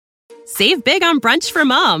Save big on brunch for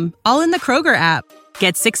mom, all in the Kroger app.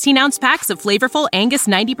 Get 16-ounce packs of flavorful Angus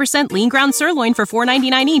 90% lean ground sirloin for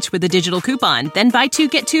 $4.99 each with a digital coupon. Then buy 2,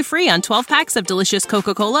 get 2 free on 12 packs of delicious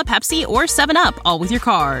Coca-Cola, Pepsi, or 7-Up, all with your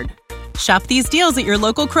card. Shop these deals at your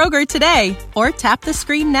local Kroger today, or tap the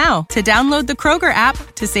screen now to download the Kroger app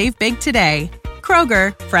to save big today.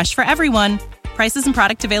 Kroger, fresh for everyone. Prices and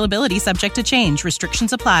product availability subject to change.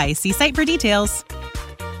 Restrictions apply. See site for details.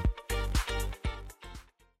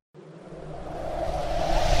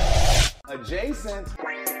 Adjacent.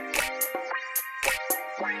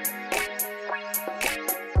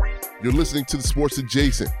 You're listening to the Sports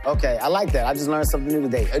Adjacent. Okay, I like that. I just learned something new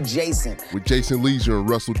today. Adjacent. With Jason Leisure and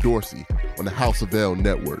Russell Dorsey on the House of L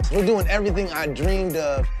Network. We're doing everything I dreamed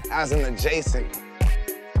of as an adjacent.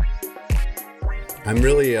 I'm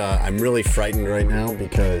really frightened right now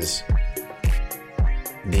because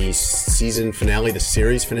the season finale, the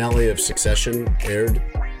series finale of Succession aired,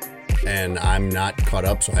 and I'm not caught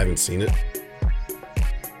up, so I haven't seen it.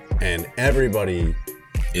 And everybody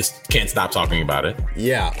can't stop talking about it.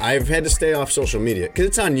 Yeah, I've had to stay off social media because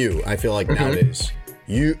it's on you. I feel like nowadays,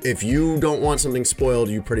 if you don't want something spoiled,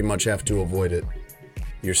 you pretty much have to avoid it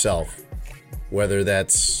yourself. Whether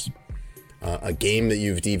that's a game that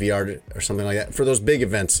you've DVR'd or something like that, for those big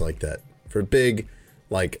events like that, for a big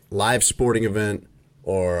like live sporting event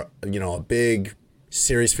or a big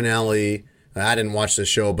series finale. I didn't watch the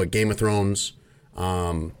show, but Game of Thrones.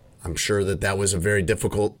 I'm sure that was a very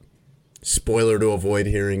difficult spoiler to avoid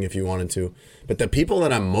hearing if you wanted to. But the people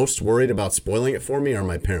that I'm most worried about spoiling it for me are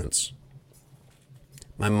my parents.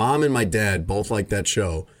 My mom and my dad both like that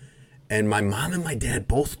show. And my mom and my dad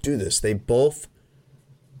both do this. They both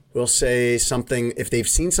will say something, if they've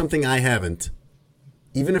seen something I haven't,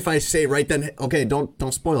 even if I say right then, okay,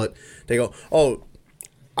 don't spoil it. They go, oh,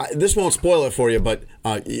 this won't spoil it for you, but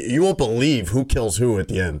you won't believe who kills who at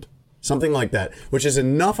the end. Something like that, which is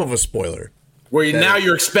enough of a spoiler. Where now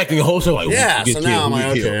you're expecting the whole show. Like, yeah, so now I'm like,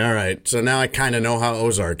 okay, all right. So now I kind of know how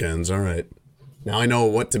Ozark ends. All right. Now I know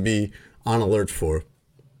what to be on alert for.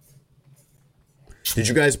 Did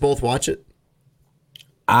you guys both watch it?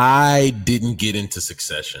 I didn't get into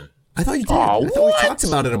Succession. I thought you did. I thought we talked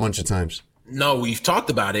about it a bunch of times. No, we've talked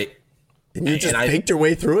about it. And you just faked your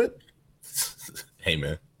way through it? Hey,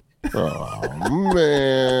 man. Oh,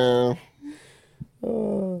 man.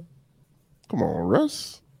 Come on,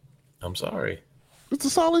 Russ. I'm sorry. It's a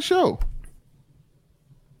solid show.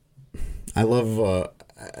 I love,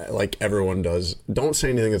 like everyone does, don't say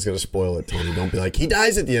anything that's going to spoil it, Tony. Don't be like, he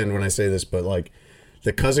dies at the end when I say this, but like,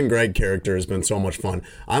 the Cousin Greg character has been so much fun.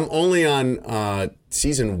 I'm only on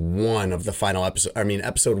season 1 of the final episode. I mean,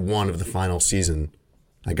 episode 1 of the final season.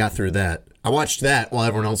 I got through that. I watched that while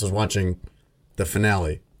everyone else was watching the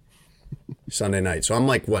finale Sunday night. So I'm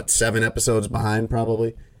like, 7 episodes behind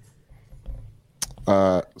probably?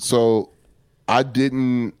 So I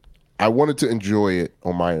wanted to enjoy it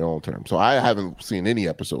on my own terms. So I haven't seen any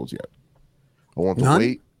episodes yet. I want to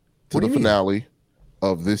wait to the finale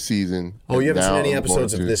of this season. Oh, you haven't seen any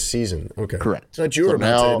episodes of this season? Okay. Correct. I thought you were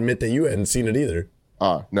about to admit that you hadn't seen it either.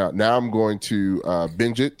 Now I'm going to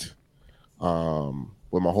binge it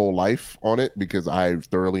with my whole life on it because I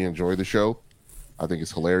thoroughly enjoy the show. I think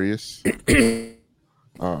it's hilarious. I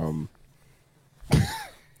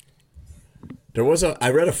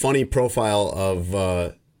read a funny profile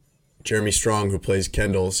of Jeremy Strong, who plays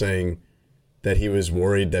Kendall, saying that he was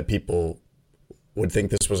worried that people would think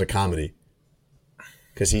this was a comedy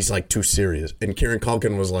because he's like too serious. And Kieran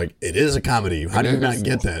Culkin was like, it is a comedy. How do you not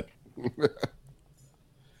get that?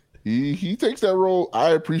 He takes that role.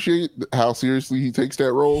 I appreciate how seriously he takes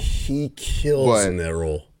that role. He kills in that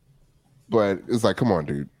role. But it's like, come on,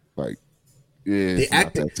 dude. Like,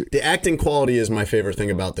 the acting quality is my favorite thing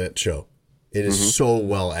about that show. It is so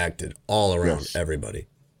well acted all around everybody.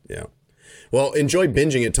 Yeah. Well, enjoy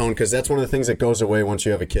binging it, Tone, because that's one of the things that goes away once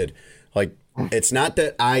you have a kid. Like, it's not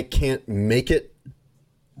that I can't make it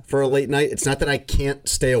for a late night. It's not that I can't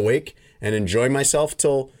stay awake and enjoy myself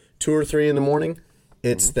till 2 or 3 in the morning.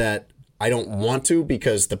 It's that I don't want to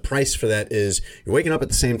because the price for that is you're waking up at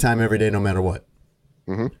the same time every day no matter what.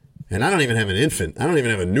 Mm-hmm. And I don't even have an infant. I don't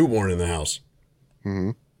even have a newborn in the house.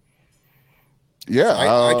 Mm-hmm. Yeah.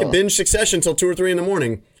 I can binge Succession till 2 or 3 in the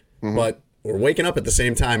morning, but we're waking up at the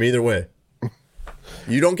same time either way.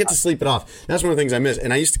 You don't get to sleep it off. That's one of the things I miss.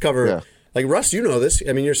 And I used to cover, like Russ, you know this.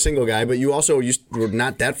 I mean, you're a single guy, but you also were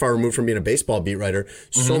not that far removed from being a baseball beat writer.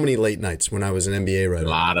 So many late nights when I was an NBA writer. A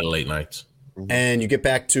lot of late nights. And you get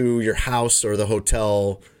back to your house or the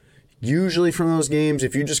hotel, usually from those games,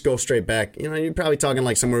 if you just go straight back, you're probably talking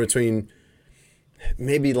like somewhere between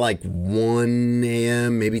maybe like 1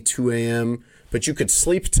 a.m., maybe 2 a.m., but you could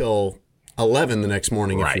sleep till 11 the next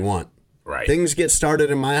morning if you want. Right. Things get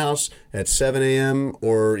started in my house at 7 a.m.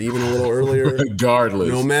 or even a little earlier. Regardless.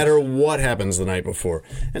 No matter what happens the night before.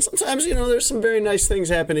 And sometimes, there's some very nice things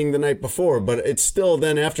happening the night before, but it's still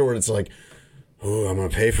then afterward, it's like, oh, I'm going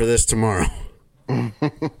to pay for this tomorrow.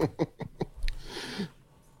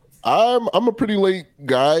 I'm a pretty late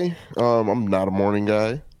guy. I'm not a morning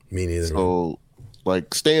guy. Me neither. So,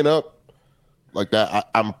 like, staying up like that,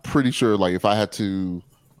 I'm pretty sure, like, if I had to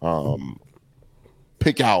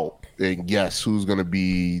pick out and guess who's going to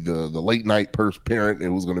be the late night parent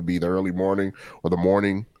and who's going to be the early morning or the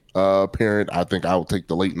morning parent, I think I will take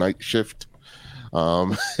the late night shift.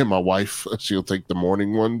 And my wife, she'll take the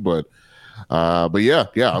morning one. But yeah,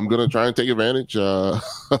 I'm going to try and take advantage of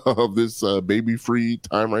this baby-free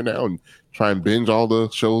time right now and try and binge all the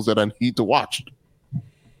shows that I need to watch.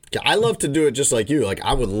 Yeah, I love to do it just like you. Like,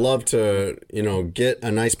 I would love to, get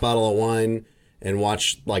a nice bottle of wine and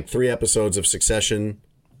watch like 3 episodes of Succession.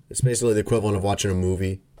 It's basically the equivalent of watching a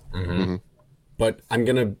movie. Mm-hmm. But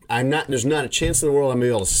there's not a chance in the world I'm going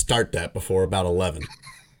to be able to start that before about 11.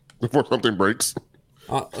 Before something breaks.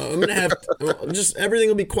 I'm going to have just everything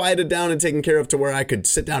will be quieted down and taken care of to where I could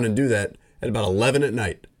sit down and do that at about 11 at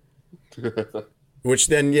night. Which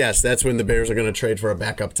then, yes, that's when the Bears are going to trade for a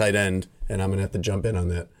backup tight end, and I'm going to have to jump in on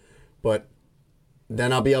that. But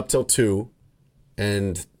then I'll be up till 2,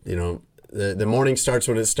 and, the morning starts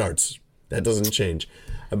when it starts. That doesn't change.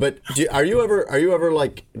 But do you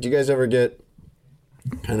guys ever get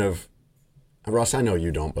kind of, Ross, I know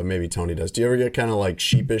you don't, but maybe Tony does. Do you ever get kind of like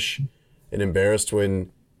sheepish and embarrassed when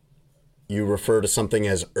you refer to something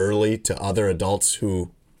as early to other adults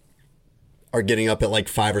who are getting up at like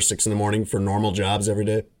 5 or 6 in the morning for normal jobs every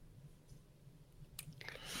day?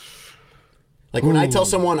 Like when I tell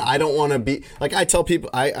someone I don't want to be, like I tell people,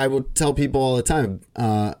 I would tell people all the time,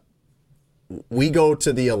 we go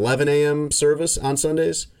to the 11 a.m. service on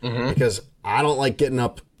Sundays because I don't like getting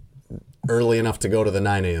up early enough to go to the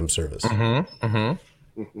 9 a.m. service.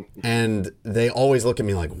 And they always look at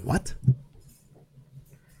me like, what?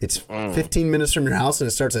 It's 15 minutes from your house and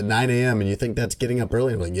it starts at 9 a.m. and you think that's getting up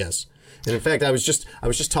early? I'm like, yes. And in fact, I was just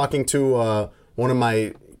talking to one of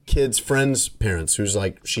my kids' friends' parents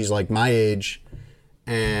she's like my age.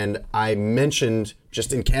 And I mentioned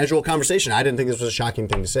just in casual conversation, I didn't think this was a shocking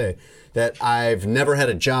thing to say, that I've never had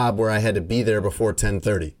a job where I had to be there before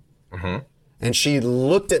 10:30. And she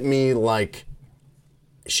looked at me like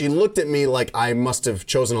I must have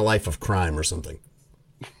chosen a life of crime or something.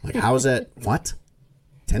 Like, how is that? What?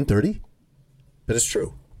 10:30? But it's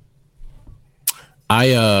true.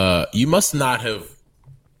 We must not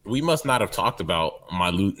have talked about my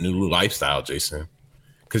new lifestyle, Jason.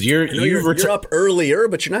 Because you're up earlier,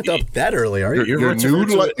 but you're not up that early, are you?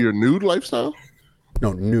 Your nude lifestyle?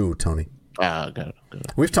 No, new, Tony. Got it.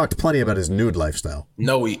 We've talked plenty about his nude lifestyle.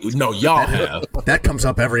 No, y'all have. That comes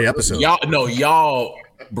up every episode. Y'all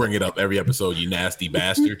bring it up every episode, you nasty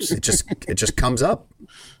bastards. It just comes up.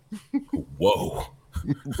 Whoa.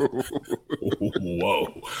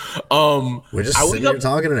 We're just sitting here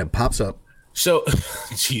talking and it pops up. So,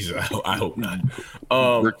 Jesus, I hope not.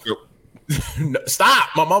 No, stop,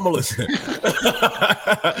 my mama listen.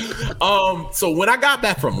 So when I got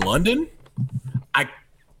back from London,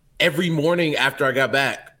 every morning after I got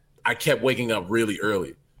back, I kept waking up really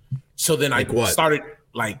early. So then started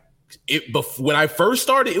when I first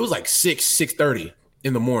started, it was like 6:30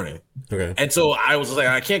 in the morning. Okay. And so I was like,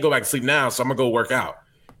 I can't go back to sleep now, so I'm gonna go work out.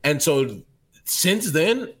 And so since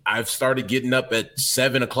then, I've started getting up at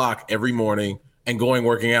 7 o'clock every morning and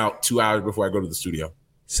working out 2 hours before I go to the studio.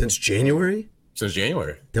 Since January? Since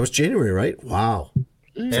January. That was January, right? Wow.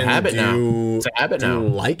 It's a habit now. Do you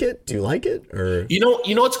like it? Do you like it? Or you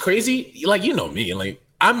know what's crazy? Like, you know me. Like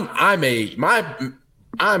I'm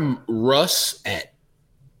Russ at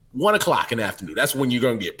 1 o'clock in the afternoon. That's when you're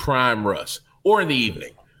gonna get prime Russ, or in the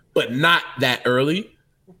evening, but not that early.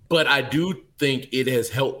 But I do think it has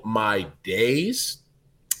helped my days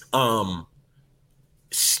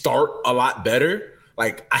start a lot better.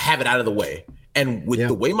 Like, I have it out of the way. And with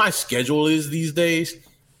the way my schedule is these days,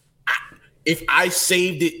 if I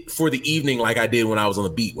saved it for the evening like I did when I was on the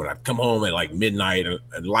beat, when I come home at like midnight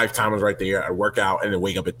and Lifetime was right there, I work out and then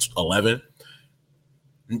wake up at 11.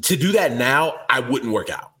 To do that now, I wouldn't work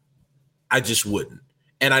out. I just wouldn't.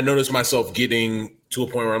 And I noticed myself getting to a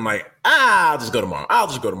point where I'm like, I'll just go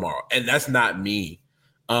tomorrow. And that's not me.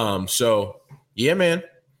 So, yeah, man.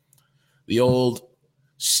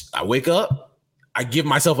 I wake up. I give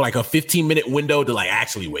myself like a 15-minute window to like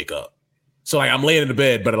actually wake up. So like I'm laying in the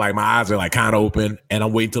bed, but like my eyes are like kind of open and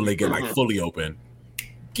I'm waiting till they get like fully open.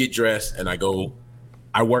 Get dressed and I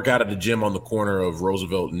work out at the gym on the corner of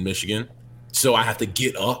Roosevelt and Michigan. So I have to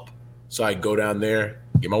get up. So I go down there,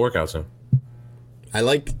 get my workouts in.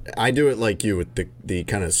 I do it like you with the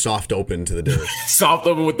kind of soft open to the day. Soft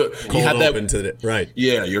open with the cold open to the day. Right.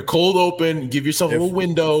 Yeah, you're cold open. Give yourself a little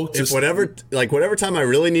window. If whatever time I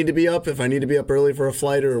really need to be up, if I need to be up early for a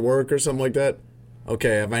flight or work or something like that,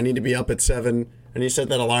 okay. If I need to be up at 7, I need to set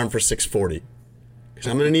that alarm for 6:40 because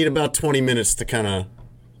I'm going to need about 20 minutes to kind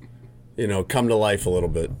of, come to life a little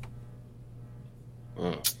bit.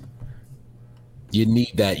 You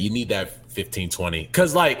need that. You need that 15, 20.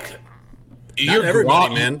 Because, like, not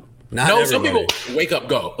everybody, man. Not everybody. Some people wake up,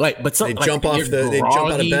 go. But some they jump out of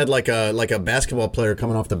bed like a basketball player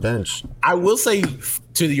coming off the bench. I will say,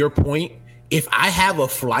 to your point, if I have a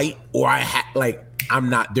flight or I'm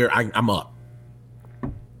not there, I'm up.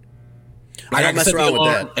 I don't mess around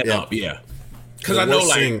with that. Up, yeah. Because I know,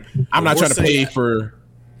 I'm not trying to pay for.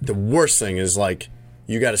 The worst thing is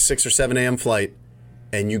you got a 6 or 7 a.m. flight,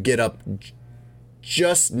 and you get up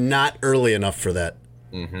just not early enough for that.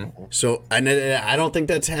 Mm-hmm. So I don't think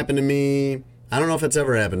that's happened to me. I don't know if it's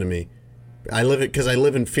ever happened to me. I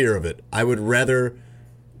live in fear of it. I would rather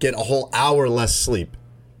get a whole hour less sleep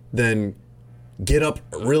than get up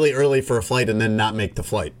really early for a flight and then not make the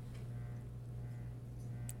flight.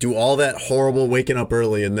 Do all that horrible waking up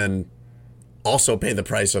early and then also pay the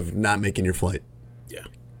price of not making your flight. Yeah.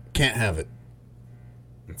 Can't have it.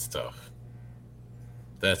 It's tough.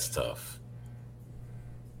 That's tough.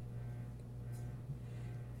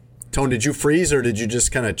 Tone, did you freeze or did you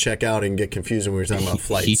just kind of check out and get confused when we were talking about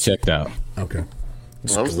flights? He checked out. Okay.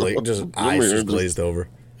 Eyes just glazed over.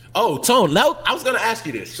 Oh, Tone, now I was going to ask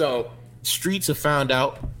you this. So, Streets have found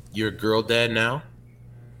out you're a girl dad now.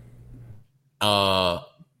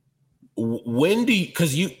 When do you,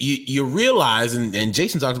 because you realize, and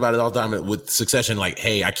Jason talks about it all the time with Succession, like,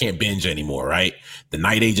 hey, I can't binge anymore, right? The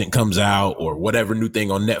Night Agent comes out or whatever new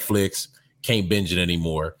thing on Netflix, can't binge it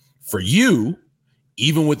anymore. For you,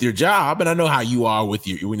 even with your job, and I know how you are with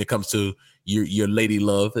when it comes to your lady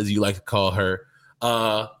love, as you like to call her,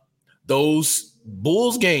 those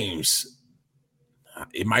Bulls games,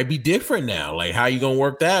 it might be different now. Like, how you gonna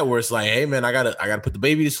work that? Where it's like, hey man, I gotta put the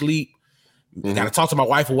baby to sleep. Mm-hmm. Got to talk to my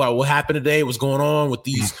wife about what happened today, what's going on with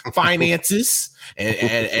these finances,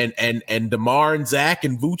 and DeMar and Zach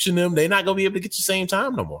and Vooch and them. They're not gonna be able to get you same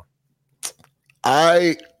time no more.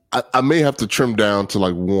 I may have to trim down to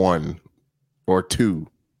like 1 or 2,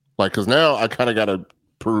 because now I kind of got to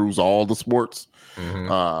peruse all the sports.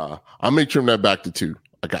 Mm-hmm. I may trim that back to 2.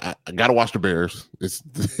 I got to watch the Bears. It's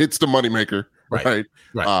the moneymaker, right?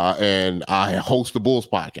 And I host the Bulls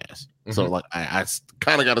podcast. Mm-hmm. So I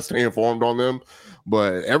kind of got to stay informed on them,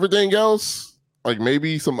 but everything else, like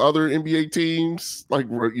maybe some other NBA teams,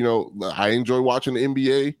 I enjoy watching the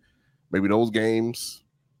NBA. Maybe those games,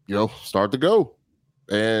 start to go,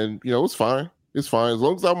 and it's fine. It's fine as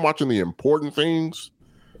long as I'm watching the important things.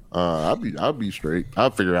 I'll be straight. I'll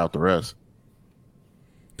figure out the rest.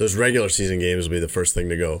 Those regular season games will be the first thing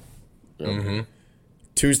to go. Yeah. Mm-hmm.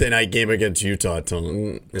 Tuesday night game against Utah,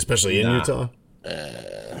 especially in Utah.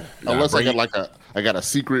 Unless I got a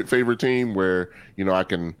secret favorite team where I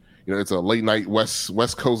can it's a late night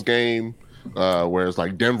West Coast game where it's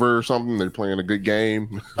like Denver or something, they're playing a good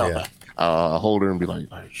game. Yeah. I'll hold her and be like,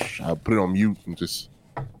 I'll put it on mute and just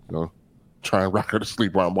try and rock her to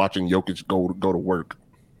sleep while I'm watching Jokic go to work.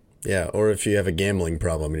 Yeah, or if you have a gambling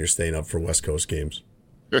problem and you're staying up for West Coast games.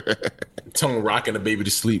 Someone rocking the baby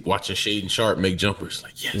to sleep, watching Shaden Sharp make jumpers.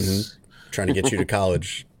 Like, yes. Mm-hmm. Trying to get you to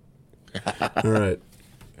college. All right.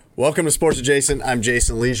 Welcome to Sports Adjacent. I'm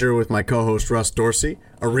Jason Leisure with my co-host Russ Dorsey,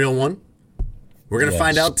 a real one. We're going to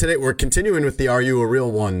find out today. We're continuing with the Are You a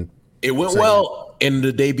Real One? It went well in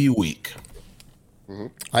the debut week. Mm-hmm.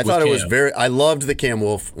 I thought it was I loved the Cam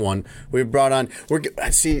Wolf one. We brought on,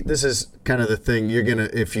 this is kind of the thing. You're going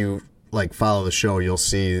to, if you follow the show, you'll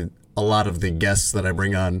see a lot of the guests that I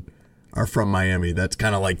bring on are from Miami. That's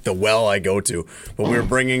kind of like the well I go to. But we're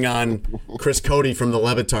bringing on Chris Cote from the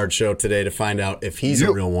Levitard Show today to find out if he's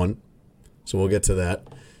a real one. So we'll get to that.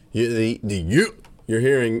 You're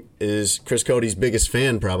hearing is Chris Cote's biggest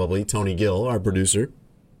fan, probably, Tony Gill, our producer.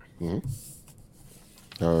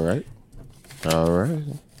 Mm-hmm. All right.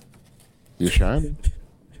 You're shining.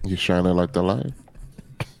 You're shining like the light.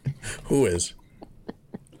 Who is?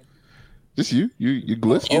 Just you. You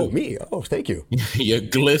glisten. Oh, me. Oh, thank you. You're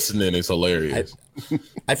glistening. It's hilarious.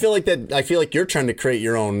 I feel like that. I feel like you're trying to create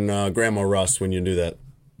your own Grandma Russ when you do that.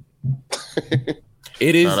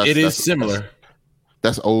 It is similar.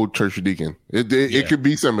 That's old church deacon. It could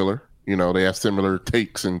be similar. They have similar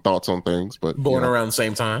takes and thoughts on things, but born around the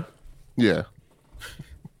same time. Yeah.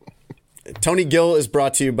 Tony Gill is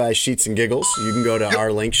brought to you by Sheets and Giggles. You can go to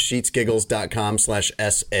our link,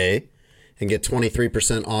 sheetsgiggles.com/SA, and get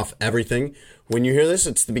 23% off everything. When you hear this,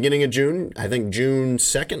 it's the beginning of June. I think June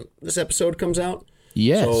 2nd this episode comes out.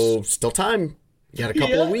 Yes. So still time. You got a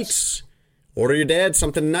couple of weeks. Order your dad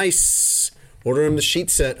something nice. Order him the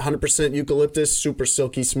sheet set, 100% eucalyptus, super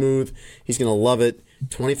silky smooth. He's going to love it.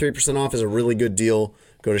 23% off is a really good deal.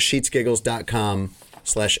 Go to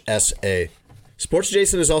sheetsgiggles.com/SA. Sports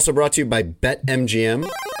Jason is also brought to you by BetMGM. You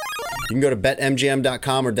can go to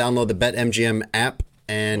betmgm.com or download the BetMGM app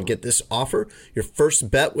and get this offer. Your first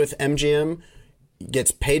bet with MGM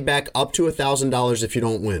gets paid back up to $1,000 if you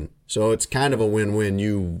don't win. So it's kind of a win-win.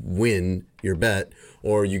 You win your bet,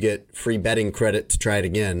 or you get free betting credit to try it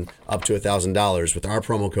again, up to $1,000 with our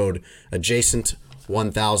promo code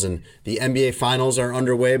ADJACENT1000. The NBA Finals are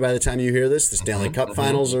underway by the time you hear this. The Stanley Cup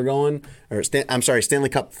Finals are going. Stanley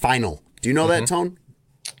Cup Final. Do you know that, Tone?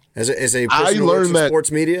 As a person who works in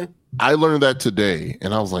sports media? I learned that today,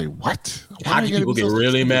 and I was like, what? Hockey people get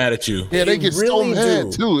really mad at you. Yeah, they get really so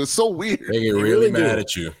mad, too. It's so weird. They get really mad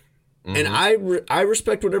at you. And I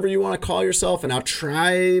respect whatever you want to call yourself, and I'll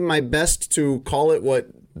try my best to call it what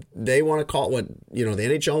they want to call it, what the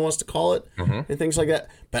NHL wants to call it, and things like that.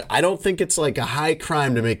 But I don't think it's like a high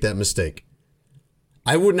crime to make that mistake.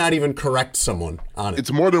 I would not even correct someone on it.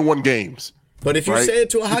 It's more than one games. But if you say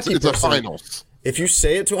it to a hockey person, it's a finals. If you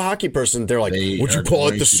say it to a hockey person, they're like, would you call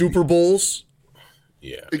it the Super Bowls?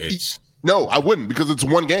 Yeah. No, I wouldn't, because it's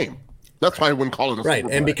one game. That's why I wouldn't call it a Super Bowl.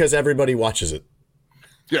 Right, and because everybody watches it.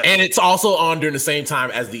 Yeah. And it's also on during the same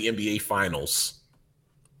time as the NBA Finals.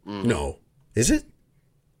 No. Is it?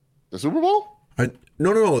 The Super Bowl?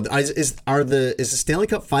 No. Is the Stanley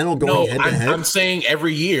Cup Final going head to head? I'm saying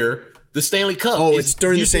every year the Stanley Cup. Oh, it's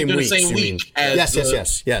during the same week. As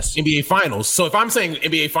yes. NBA Finals. So if I'm saying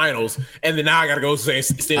NBA Finals, and then now I got to go say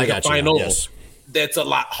Stanley Cup Finals, that's a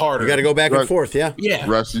lot harder. You got to go back and forth. Yeah.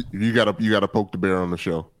 Russ, you got to poke the bear on the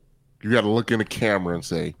show. You got to look in the camera and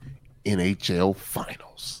say NHL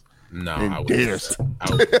Finals. No, and I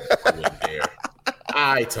wouldn't dare.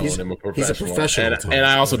 I told him a professional. He's a professional, and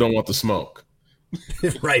I also don't want the smoke.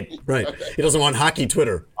 Right. He doesn't want hockey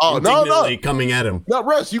Twitter. Oh, no. Coming at him. No,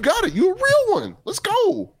 Russ, you got it. You a real one. Let's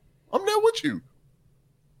go. I'm there with you.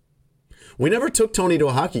 We never took Tony to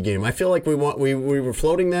a hockey game. I feel like we were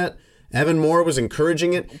floating that. Evan Moore was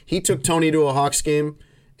encouraging it. He took Tony to a Hawks game,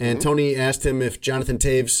 and Tony asked him if Jonathan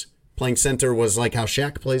Taves playing center was like how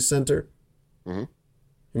Shaq plays center.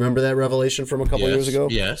 Remember that revelation from a couple years ago?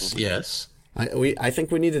 Yes. I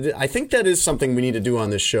think we need to do. I think that is something we need to do on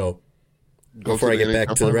this show. Before I get back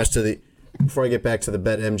to the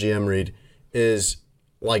BetMGM read, is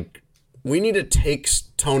like we need to take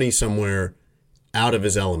Tony somewhere out of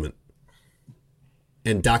his element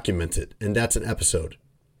and document it, and that's an episode.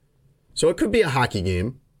 So it could be a hockey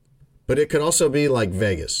game, but it could also be like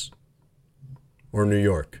Vegas or New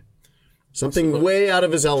York, something way out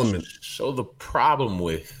of his element. So the problem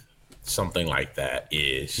with something like that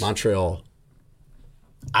is Montreal.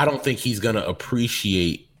 I don't think he's gonna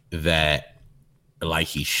appreciate that like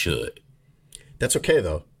he should. That's okay,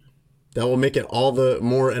 though. That will make it all the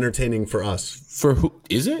more entertaining for us. For who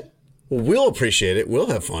is it? Well, we'll appreciate it. We'll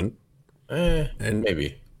have fun. And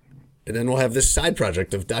maybe. And then we'll have this side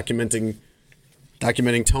project of documenting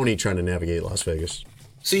Tony trying to navigate Las Vegas.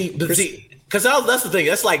 Because that's the thing.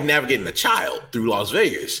 That's like navigating a child through Las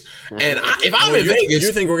Vegas. And if I'm in Vegas,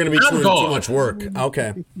 you think we're going to be doing too much work?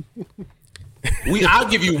 Okay. I'll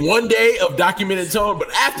give you one day of documented Tone,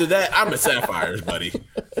 but after that, I'm at Sapphires, buddy.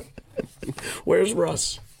 Where's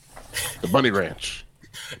Russ? The Bunny Ranch.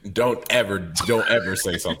 Don't ever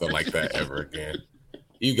say something like that ever again.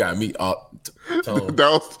 You got me up, Tone.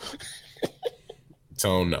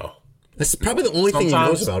 Tone, no. That's probably the only thing he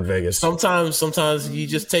knows about Vegas. Sometimes you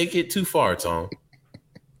just take it too far, Tone.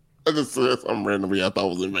 I just said something randomly I thought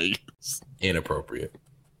was in Vegas. Inappropriate.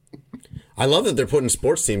 I love that they're putting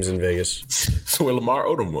sports teams in Vegas. That's where Lamar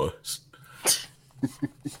Odom was.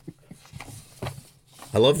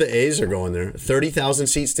 I love the A's are going there. 30,000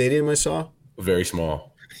 seat stadium I saw. Very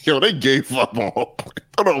small. Yo, they gave up on.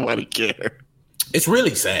 Nobody care. It's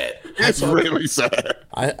really sad. It's really sad.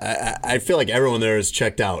 I feel like everyone there is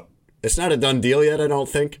checked out. It's not a done deal yet, I don't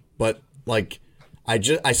think. But like,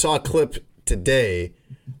 I saw a clip today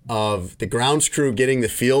of the grounds crew getting the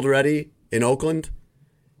field ready in Oakland.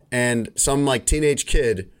 And some like teenage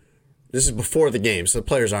kid, this is before the game, so the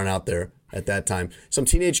players aren't out there at that time. Some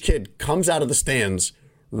teenage kid comes out of the stands,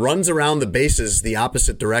 runs around the bases the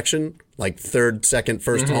opposite direction, like third, second,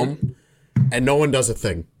 first home, and no one does a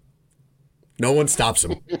thing. No one stops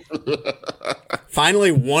him.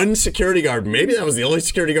 Finally, one security guard, maybe that was the only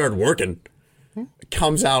security guard working,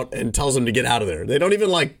 comes out and tells him to get out of there. They don't even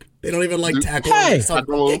tackle him.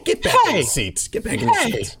 Get back in the seats. Get back in the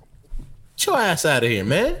seats. Get your ass out of here,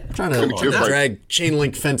 man. I'm trying to drag chain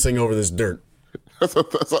link fencing over this dirt.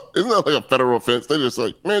 Isn't that like a federal offense? They just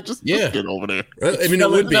like, man, just get over there. I mean,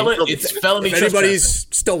 it would be. It's felony. If anybody's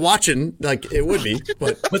still watching, like it would be.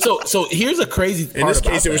 But so here's a crazy part. In this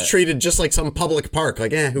case, it was that. treated just like some public park.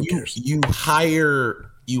 Like, who cares? You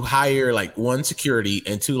hire like one security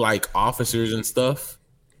and two like officers and stuff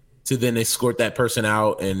to then escort that person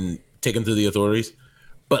out and take them to the authorities.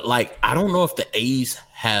 But like, I don't know if the A's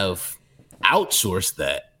have outsourced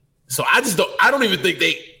that. So I don't even think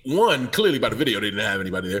clearly by the video they didn't have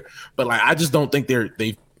anybody there, but like I just don't think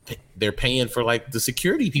they're paying for like the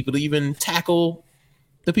security people to even tackle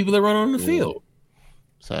the people that run on the field.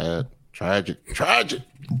 Sad, tragic,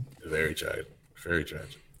 very tragic.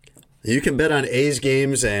 You can bet on A's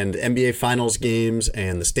games and NBA Finals games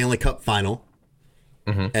and the Stanley Cup Final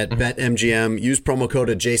at BetMGM. Use promo code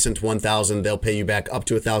adjacent1000. They'll pay you back up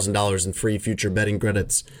to $1,000 in free future betting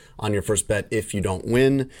credits on your first bet if you don't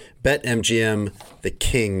win. BetMGM, the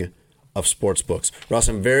king of sportsbooks. Ross,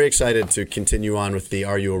 I'm very excited to continue on with the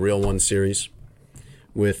Are You a Real One series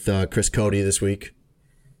with Chris Cote this week.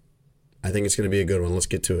 I think it's going to be a good one. Let's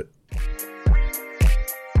get to it.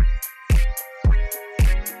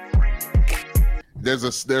 There's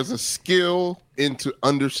a skill into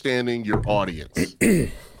understanding your audience.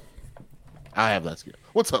 I have that skill.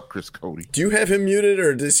 What's up, Chris Cote? Do you have him muted,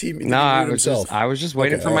 or does he mute himself? I was just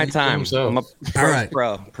waiting for my time. I'm a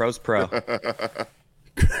pros pro.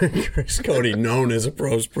 Chris Cote, known as a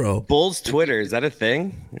pros pro. Bulls Twitter, is that a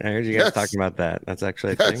thing? I heard you guys talking about that. That's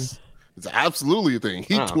actually a thing. It's absolutely a thing.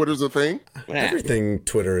 Twitter's a thing. Everything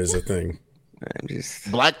Twitter is a thing.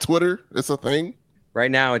 Black Twitter is a thing. Right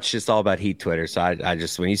now, it's just all about Heat Twitter. So I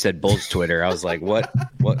just, when you said Bulls Twitter, I was like,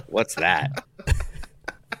 what's that?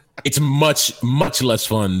 It's much less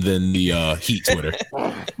fun than the Heat Twitter.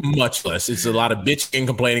 Much less. It's a lot of bitching and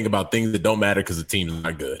complaining about things that don't matter because the team's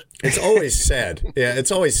not good. It's always sad. Yeah,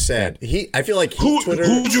 it's always sad. I feel like Heat Twitter.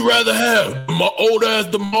 Who would you rather have, old ass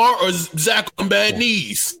DeMar or Zach on bad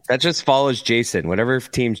knees? That just follows Jason. Whatever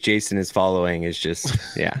teams Jason is following is just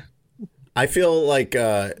I feel like.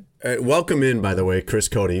 Welcome in, by the way, Chris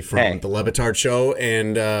Cote from the Levitard Show.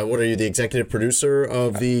 And what are you, the executive producer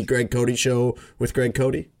of the Greg Cote Show with Greg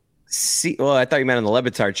Cote? Well, I thought you meant on the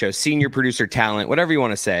Levitard Show. Senior producer, talent, whatever you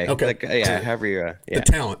want to say. Okay. Like, however you... The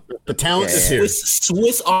talent is here.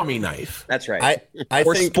 Swiss Army knife. That's right.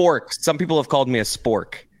 Or think, spork. Some people have called me a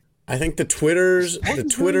spork. I think the Twitter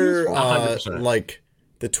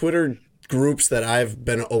groups that I've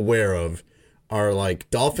been aware of are like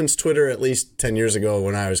Dolphins Twitter, at least 10 years ago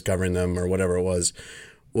when I was covering them or whatever it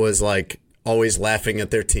was like always laughing at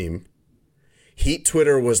their team. Heat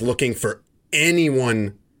Twitter was looking for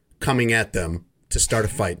anyone coming at them to start a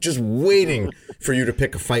fight, just waiting for you to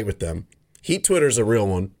pick a fight with them. Heat Twitter's a real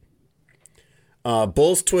one.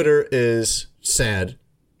 Bulls Twitter is sad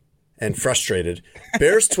and frustrated.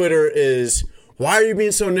 Bears Twitter is, why are you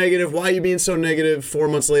being so negative? Why are you being so negative 4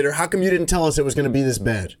 months later? How come you didn't tell us it was going to be this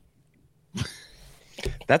bad?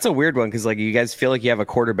 That's a weird one because like you guys feel like you have a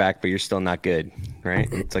quarterback, but you're still not good, right?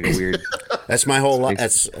 It's like a weird. That's my whole life.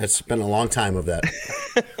 It's been a long time of that.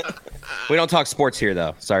 We don't talk sports here,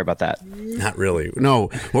 though. Sorry about that. Not really. No.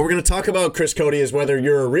 What we're going to talk about, Chris Cote, is whether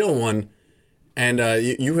you're a real one. And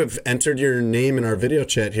you have entered your name in our video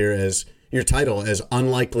chat here as your title as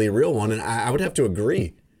unlikely real one, and I would have to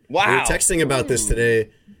agree. Wow. We were texting about this today.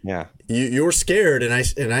 Yeah. You were scared, and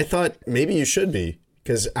I thought maybe you should be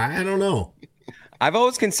because I don't know. I've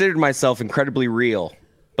always considered myself incredibly real,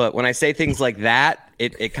 but when I say things like that,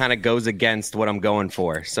 it kind of goes against what I'm going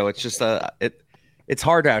for. So it's just it's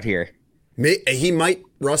hard out here. He might,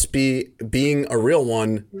 Russ, be being a real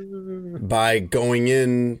one by going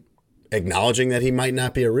in, acknowledging that he might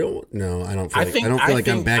not be a real one. No, I don't feel like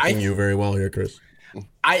I'm backing you very well here, Chris.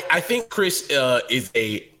 I think Chris is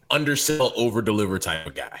a undersell, over deliver type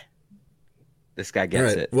of guy. This guy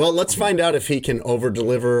gets it. Well, let's find out if he can over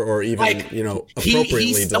deliver or even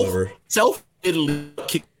appropriately deliver. Self-admittedly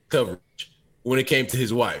kick coverage when it came to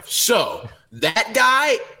his wife. So that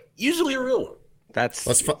guy usually a real one.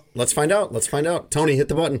 Let's find out. Let's find out. Tony, hit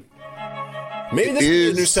the button. Maybe this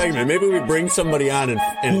is a new segment. Maybe we bring somebody on and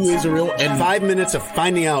who is a real one? And 5 minutes of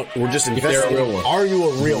finding out. We're just investigating. Are you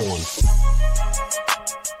a real one?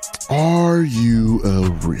 Are you a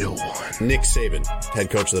real one? Nick Saban, head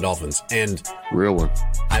coach of the Dolphins, and real one.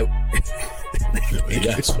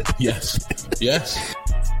 Yes.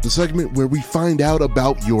 the segment where we find out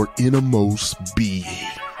about your innermost being.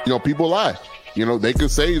 People lie. They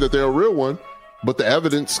could say that they're a real one, but the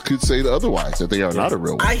evidence could say otherwise, that they are not a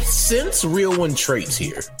real one. I sense real one traits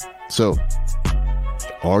here. So,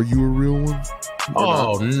 are you a real one?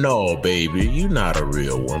 Oh, no, baby. You're not a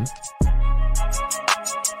real one.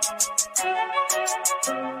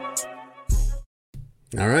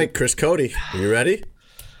 All right, Chris Cote, are you ready?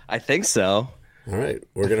 I think so. All right,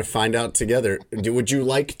 we're going to find out together. Would you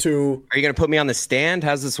like to... Are you going to put me on the stand?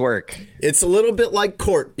 How's this work? It's a little bit like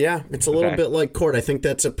court. Yeah, it's a little bit like court. I think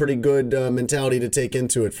that's a pretty good mentality to take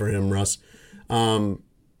into it for him, Russ.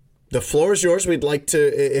 The floor is yours. We'd like to,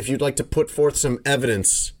 if you'd like to put forth some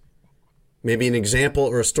evidence, maybe an example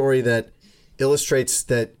or a story that illustrates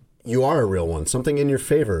that you are a real one, something in your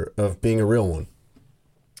favor of being a real one.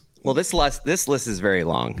 Well, this list is very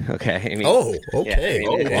long. Okay. Okay.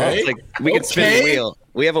 It's like we could spin the wheel.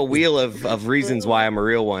 We have a wheel of reasons why I'm a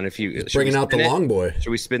real one. If you bringing out the long boy,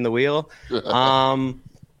 should we spin the wheel?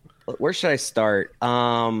 Where should I start?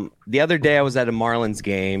 The other day I was at a Marlins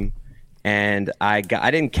game, and I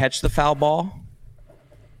didn't catch the foul ball.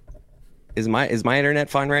 Is my internet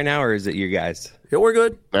fine right now, or is it you guys? Yeah, we're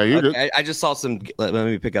good. No, you're good. I just saw some. Let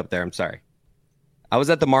me pick up there. I'm sorry. I was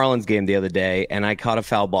at the Marlins game the other day, and I caught a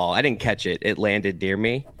foul ball. I didn't catch it. It landed near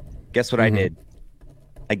me. Guess what I did?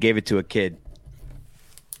 I gave it to a kid.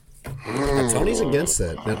 Tony's against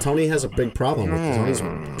that. Now, Tony has a big problem with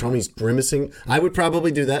it. Tony's grimacing. I would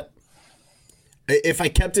probably do that. If I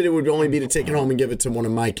kept it, it would only be to take it home and give it to one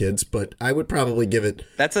of my kids, but I would probably give it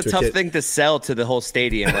That's a to tough kid. thing to sell to the whole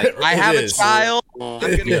stadium. Like, I have a child. I'm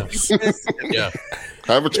going to use this. Yeah.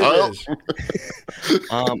 I have a child.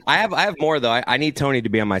 I have more though. I need Tony to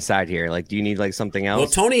be on my side here. Like, do you need like something else? Well,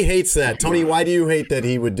 Tony hates that. Tony, why do you hate that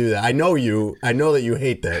he would do that? I know you. I know that you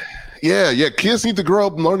hate that. Yeah. Kids need to grow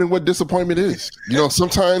up learning what disappointment is.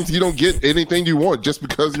 Sometimes you don't get anything you want just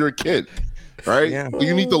because you're a kid, right? Yeah.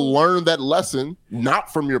 You need to learn that lesson,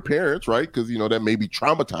 not from your parents, right? Because, that may be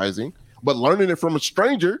traumatizing, but learning it from a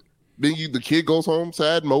stranger, then the kid goes home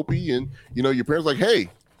sad, mopey, and, your parents like, hey,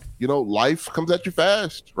 life comes at you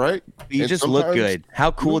fast, right? You just look good.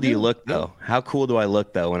 How cool do you look, though? How cool do I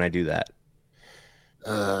look, though, when I do that?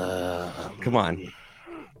 Come on.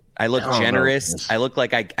 I look generous. I look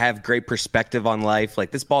like I have great perspective on life.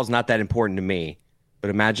 Like, this ball's not that important to me,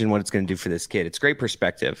 but imagine what it's going to do for this kid. It's great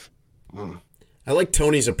perspective. I like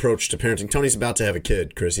Tony's approach to parenting. Tony's about to have a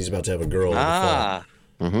kid, Chris. He's about to have a girl.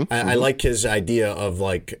 I like his idea of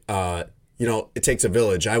like, it takes a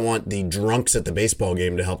village. I want the drunks at the baseball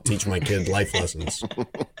game to help teach my kid life lessons.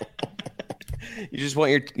 You just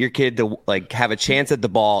want your kid to like have a chance at the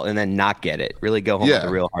ball and then not get it. Really go home with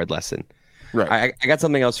a real hard lesson. Right. I got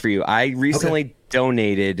something else for you. I recently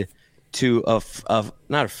donated to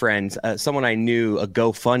not a friend, someone I knew, a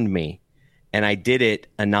GoFundMe, and I did it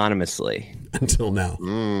anonymously until now.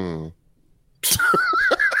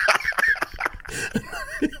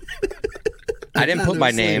 I didn't put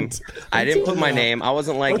my name. I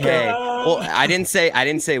wasn't like, hey. Well, I didn't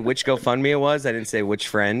say which GoFundMe it was. I didn't say which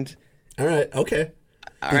friend. All right. Okay.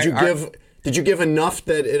 Did you give enough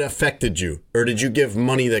that it affected you, or did you give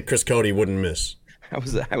money that Chris Cote wouldn't miss?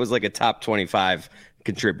 I was like a top 25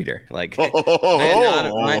 contributor. Like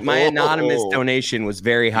my anonymous donation was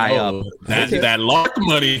very high up. That lark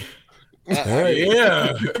money.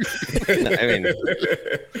 Yeah. I mean,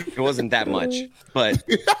 it wasn't that much, but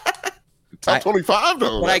top 25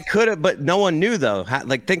 though. But I could have, but no one knew though.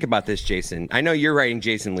 Think about this, Jason. I know you're writing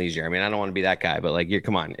Jason Leisure. I mean, I don't want to be that guy, but like,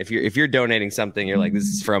 come on. If you're donating something, you're like, this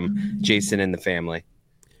is from Jason and the family.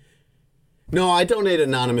 No, I donate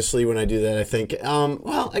anonymously when I do that. I think.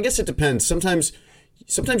 Well, I guess it depends. Sometimes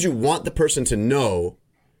you want the person to know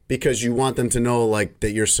because you want them to know like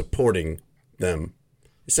that you're supporting them.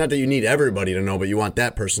 It's not that you need everybody to know, but you want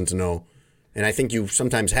that person to know. And I think you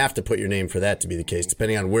sometimes have to put your name for that to be the case,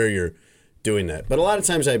 depending on where you're doing that. But a lot of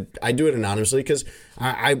times I do it anonymously because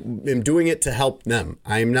I am doing it to help them.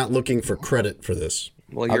 I am not looking for credit for this.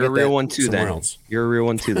 Well, you're a real one too then. You're a real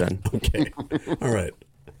one too then. Okay. All right.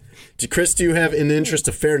 Chris, do you have, in the interest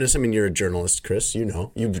of fairness, I mean, you're a journalist, Chris,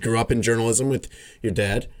 you grew up in journalism with your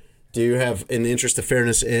dad. Do you have, in the interest of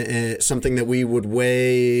fairness, something that we would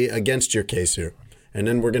weigh against your case here? And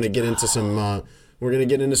then we're going to get into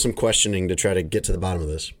some questioning to try to get to the bottom of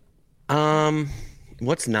this.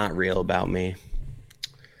 What's not real about me?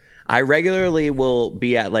 I regularly will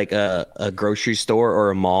be at like a grocery store or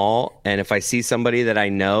a mall, and if I see somebody that I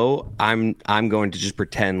know, I'm going to just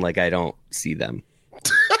pretend like I don't see them.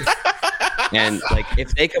 And like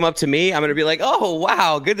if they come up to me, I'm gonna be like, "Oh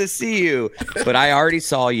wow, good to see you," but I already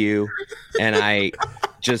saw you, and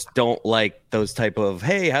just don't like those type of,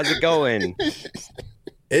 hey, how's it going?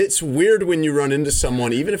 It's weird when you run into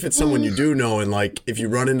someone, even if it's someone you do know, and like if you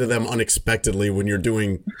run into them unexpectedly when you're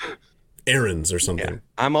doing errands or something. Yeah.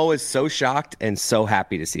 I'm always so shocked and so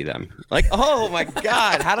happy to see them. Like, oh my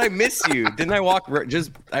God, how'd I miss you? Didn't I walked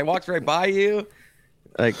right by you?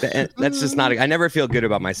 Like that's just not. I never feel good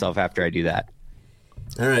about myself after I do that.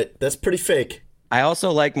 All right, that's pretty fake. I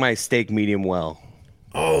also like my steak medium well.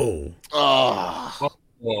 Oh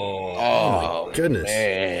my goodness!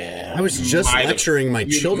 Man. I was just lecturing my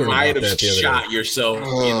children about that the other day. You might have shot yourself in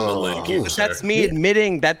the leg. That's me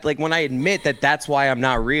admitting that, like, when I admit that's why I'm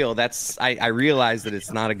not real. I realize that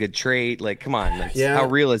it's not a good trait. Like, come on, how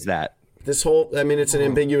real is that? This whole, I mean, it's an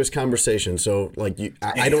ambiguous conversation. So, like,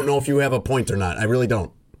 I don't know if you have a point or not. I really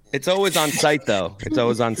don't. It's always on site, though. It's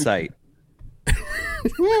always on site. He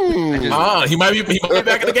might be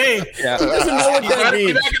back in the game. Yeah. He doesn't know what that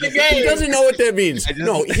means. He doesn't know what that means.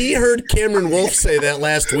 No, he heard Cameron Wolf say that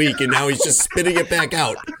last week, and now he's just spitting it back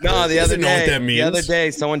out. No, the other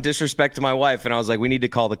day, someone disrespected my wife, and I was like, "We need to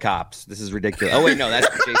call the cops. This is ridiculous." Oh wait, no, that's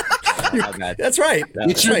Jason. That's right.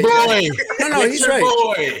 It's your boy. No, he's right.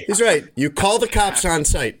 Boy. He's right. You call the cops on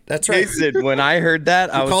site. That's right. Jason, when I heard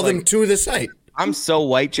that, I was call like, them to the site. I'm so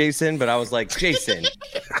white, Jason, but I was like, Jason.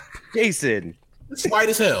 It's white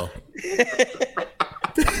as hell.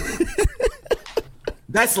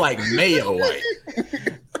 That's like mayo white.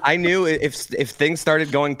 I knew if things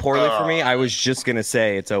started going poorly for me, I was just gonna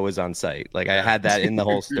say it's always on site. Like I had that in the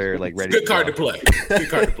holster, like ready. Good card to play. Good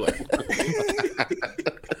card to play.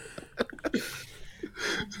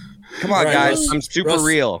 Come on, guys! Russ, I'm super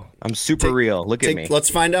real. I'm super real. Look at me. Let's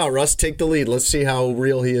find out. Russ, take the lead. Let's see how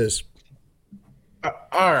real he is.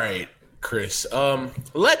 All right, Chris.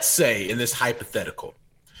 Let's say in this hypothetical,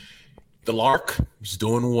 the Lark is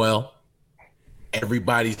doing well.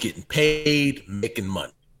 Everybody's getting paid, making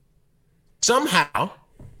money. Somehow,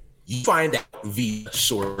 you find out via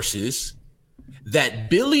sources that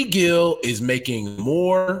Billy Gill is making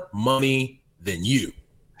more money than you.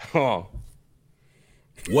 Oh.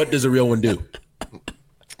 What does a real one do?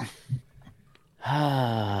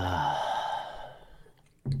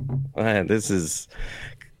 This is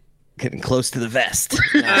getting close to the vest.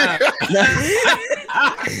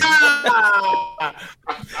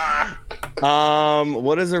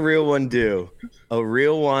 What does a real one do? A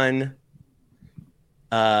real one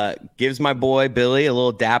gives my boy Billy a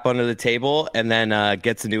little dap under the table and then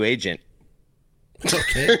gets a new agent.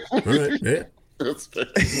 Okay. All right. Yeah.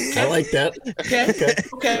 I like that. Okay.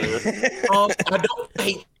 I don't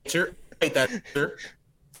hate that, sir.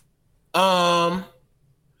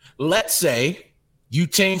 Let's say you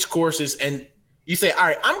change courses and you say, all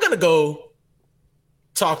right, I'm going to go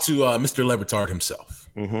talk to Mr. Levitard himself.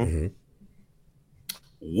 Mm-hmm.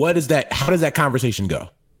 What is that? How does that conversation go?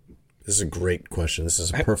 This is a great question. This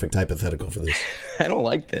is a perfect hypothetical for this. I don't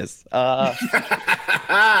like this. I'm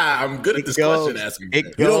good at this question asking.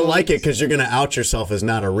 You don't like it because you're going to out yourself as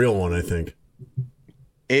not a real one, I think.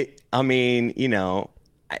 I mean, you know,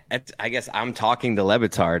 I guess I'm talking to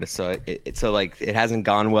Levitard, so it hasn't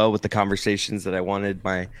gone well with the conversations that I wanted.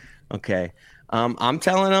 I'm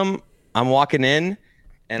telling him, I'm walking in,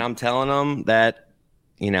 and I'm telling him that,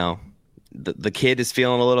 you know, the kid is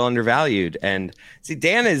feeling a little undervalued. And see,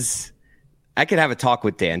 I could have a talk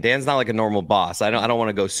with Dan. Dan's not like a normal boss. I don't want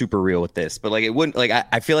to go super real with this, but like it wouldn't, like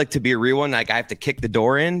I feel like to be a real one, like I have to kick the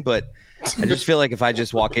door in, but I just feel like if I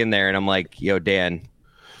just walk in there and I'm like, yo, Dan,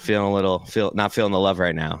 not feeling the love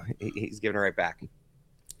right now. He's giving it right back.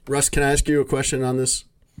 Russ, can I ask you a question on this?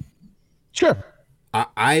 Sure.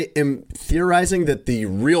 I am theorizing that the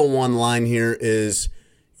real one line here is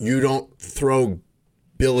you don't throw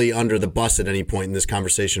Billy under the bus at any point in this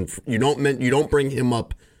conversation. You don't bring him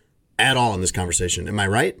up at all in this conversation. Am I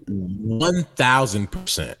right?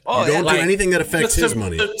 1,000%. Oh, you don't do anything that affects his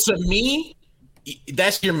money. To me,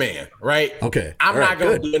 that's your man, right? Okay. I'm not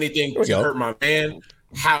going to do anything to hurt my man.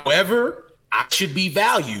 However, I should be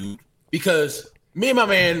valued because me and my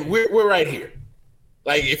man, we're right here.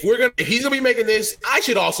 Like if he's gonna be making this, I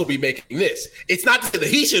should also be making this. It's not to say that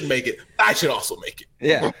he should make it, I should also make it.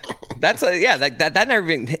 Yeah, that never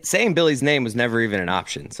even saying Billy's name was never even an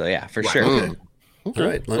option. So yeah, for sure. Okay. All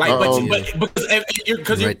right. Because you're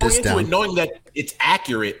going into it knowing that it's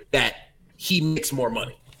accurate that he makes more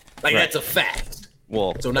money. Like that's a fact.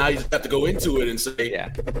 Well, so now you just have to go into it and say,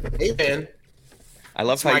 hey man, I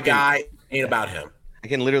love how my guy ain't about him. I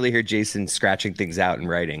can literally hear Jason scratching things out and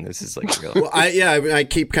writing. This is like real. Well, I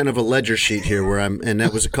keep kind of a ledger sheet here where and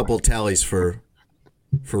that was a couple of tallies for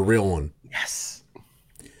real one. Yes.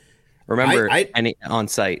 Remember, any on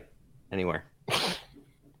site, anywhere.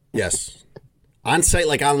 Yes. On site,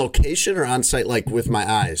 like on location, or on site, like with my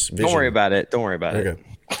eyes? Vision? Don't worry about it. Okay.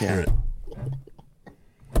 Yeah.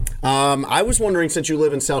 All right. I was wondering, since you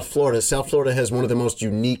live in South Florida has one of the most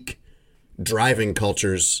unique driving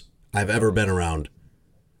cultures I've ever been around,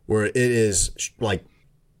 where it is like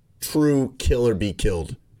true kill or be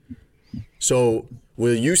killed. So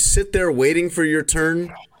will you sit there waiting for your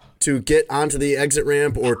turn to get onto the exit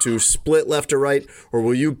ramp or to split left or right, or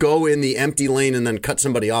will you go in the empty lane and then cut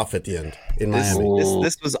somebody off at the end in Miami?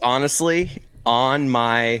 This was honestly on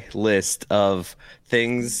my list of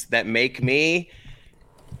things that make me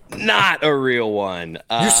not a real one.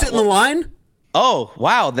 You sit in the line? Oh,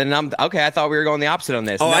 wow. Then I'm okay. I thought we were going the opposite on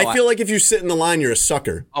this. Oh, no, I feel like if you sit in the line, you're a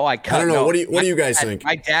sucker. Oh, I don't know. What do you guys think?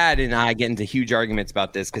 My dad and I get into huge arguments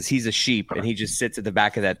about this because he's a sheep and he just sits at the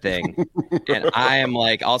back of that thing. And I am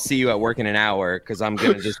like, I'll see you at work in an hour because I'm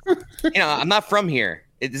going to just, I'm not from here.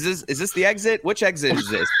 Is this the exit? Which exit is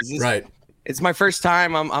this? Right. It's my first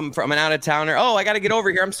time. I'm from an out of towner. Oh, I got to get over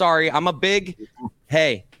here. I'm sorry.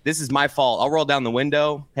 Hey, this is my fault. I'll roll down the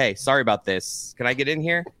window. Hey, sorry about this. Can I get in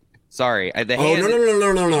here? Sorry. No.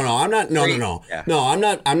 I'm not. No. Yeah. No,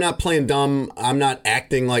 I'm not playing dumb. I'm not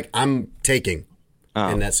acting like I'm taking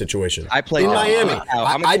in that situation. I play in dumb. Miami.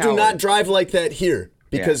 I do coward. not drive like that here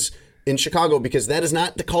because in Chicago, because that is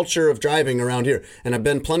not the culture of driving around here. And I've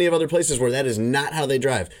been plenty of other places where that is not how they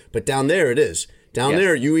drive. But down there, it is. Down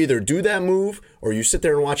there, you either do that move or you sit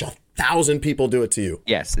there and watch 1,000 people do it to you.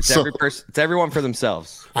 Yes, every person. It's everyone for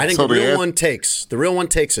themselves. I think the real one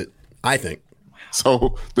takes it. I think.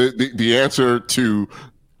 So the answer to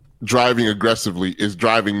driving aggressively is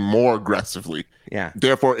driving more aggressively. Yeah.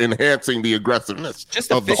 Therefore, enhancing the aggressiveness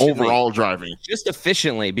of the overall driving. Just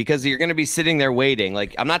efficiently, because you're going to be sitting there waiting.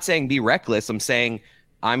 Like, I'm not saying be reckless. I'm saying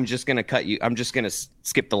I'm just going to cut you. I'm just going to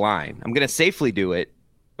skip the line. I'm going to safely do it,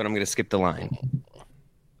 but I'm going to skip the line.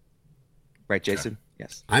 Right, Jason?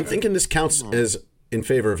 Yes. I'm thinking this counts as in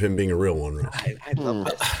favor of him being a real one. Right? I love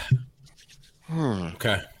this.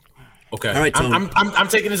 Okay. Okay. All right, I'm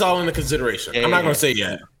taking this all into consideration. I'm not going to say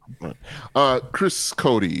yet. Chris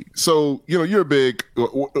Cote. So, you're a big.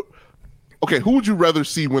 Okay, who would you rather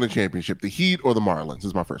see win a championship, the Heat or the Marlins?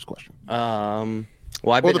 Is my first question. Well,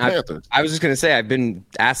 the Panthers. I was just going to say I've been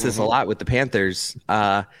asked this a lot with the Panthers.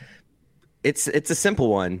 It's a simple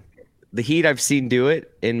one. The Heat, I've seen do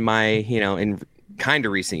it in my in kind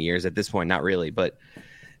of recent years. At this point, not really, but.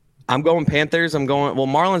 I'm going Panthers.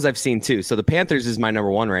 Marlins I've seen too. So the Panthers is my number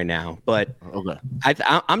one right now. But okay.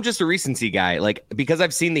 I'm just a recency guy. Like, because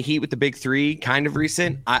I've seen the Heat with the big three kind of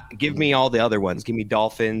recent, give me all the other ones. Give me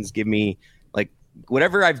Dolphins. Give me like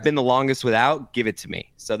whatever I've been the longest without, give it to me.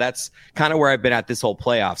 So that's kind of where I've been at this whole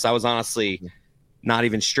playoffs. I was honestly not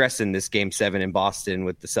even stressing this Game 7 in Boston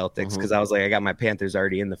with the Celtics because I was like, I got my Panthers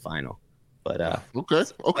already in the final. But okay.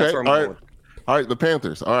 All right, the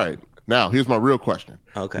Panthers. All right. Now, here's my real question.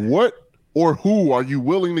 Okay. What or who are you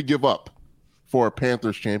willing to give up for a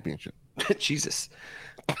Panthers championship? Jesus.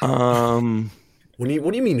 What do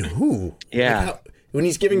you mean who? Yeah. Like when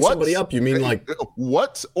he's giving somebody up, you mean like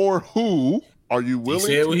what or who are you willing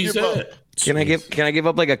to give up? Can I give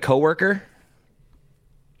up like a coworker?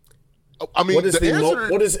 I mean,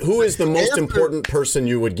 who is the most important person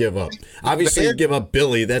you would give up? Obviously, you give up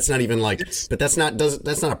Billy. That's not even like, but that's not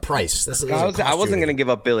a price. I wasn't going to give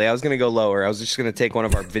up Billy. I was going to go lower. I was just going to take one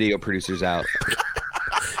of our video producers out.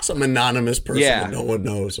 Some anonymous person that no one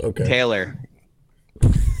knows. Okay, Taylor.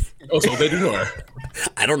 Oh, so they do know her.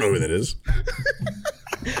 I don't know who that is.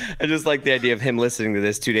 I just like the idea of him listening to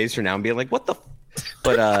this 2 days from now and being like, "What the?"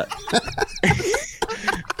 But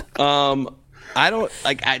I don't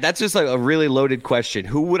like. That's just like a really loaded question.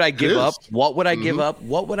 Who would I give up? What would I give up?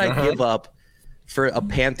 What would I give up for a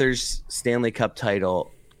Panthers Stanley Cup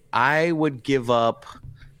title? I would give up.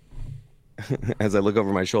 As I look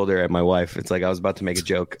over my shoulder at my wife, it's like I was about to make a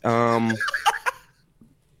joke. I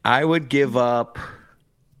would give up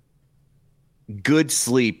good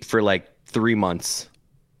sleep for like 3 months.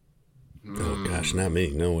 Oh gosh, not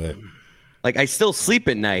me. No way. Like, I still sleep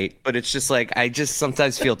at night, but it's just like I just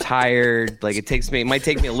sometimes feel tired. Like, it might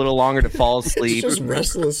take me a little longer to fall asleep. It's just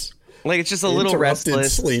restless. Like, it's just a little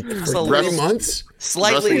restless. Sleep for 3 months.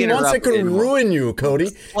 Slightly 3 months it could ruin you, Cody.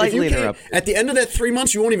 Slightly interrupted. At the end of that 3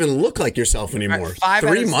 months, you won't even look like yourself anymore.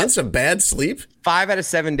 3 months of bad sleep. 5 out of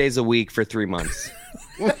 7 days a week for 3 months.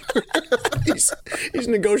 He's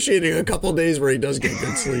negotiating a couple days where he does get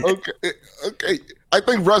good sleep. Okay. I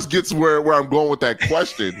think Russ gets where I'm going with that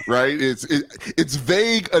question, right? It's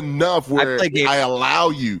vague enough where I allow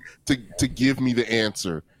you to give me the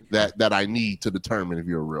answer that I need to determine if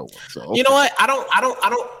you're a real one. So okay. You know what? I don't.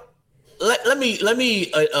 Let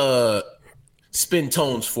me spin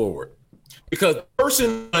tones forward. because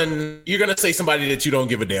person, you're gonna say somebody that you don't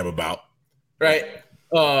give a damn about, right?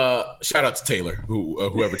 Shout out to Taylor,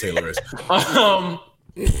 whoever Taylor is.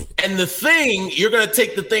 And the thing, you're gonna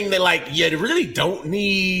take the thing that like you really don't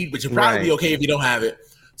need, but you'll probably be okay if you don't have it.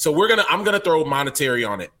 So I'm gonna throw monetary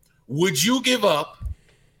on it. Would you give up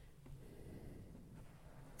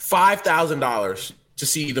 $5,000 to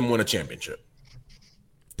see them win a championship?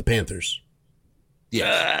 The Panthers.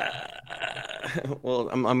 Yeah. Well,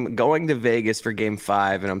 I'm going to Vegas for Game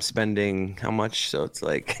 5, and I'm spending how much? So it's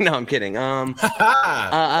like, no, I'm kidding. I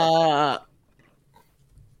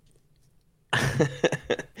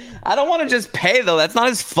don't want to just pay though. That's not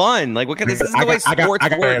as fun. Like, this is the way sports work. I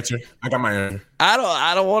got my answer. I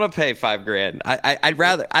don't want to pay $5,000. I'd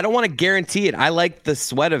rather. I don't want to guarantee it. I like the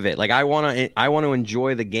sweat of it. Like, I want to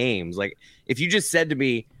enjoy the games. Like, if you just said to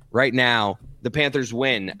me right now, the Panthers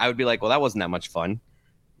win, I would be like, well, that wasn't that much fun.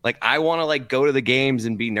 Like, I want to like go to the games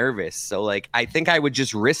and be nervous. So like, I think I would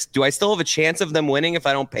just risk. Do I still have a chance of them winning if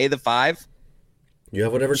I don't pay the $5,000? You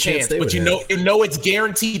have whatever chance they but would you have. know it's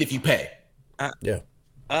guaranteed if you pay. Yeah.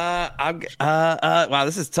 Wow,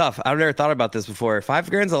 this is tough. I've never thought about this before.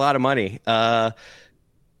 $5,000's a lot of money.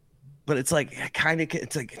 But it's like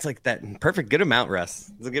it's like that perfect good amount,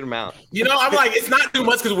 Russ. It's a good amount. You know, I'm like, it's not too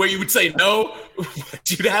much because where you would say no, but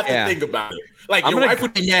you'd have to think about it. Like, your wife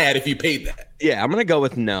would be mad if you paid that. Yeah, I'm gonna go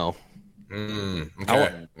with no.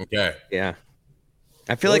 Okay. Yeah.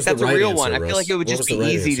 I feel like that's a real one. I feel like it would just be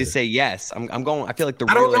easy to say yes. I'm going. I feel like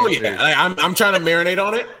I don't know yet. I'm trying to marinate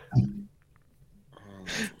on it.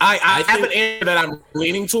 I have an answer that I'm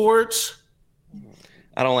leaning towards.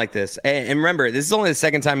 I don't like this. And remember, this is only the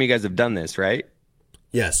second time you guys have done this, right?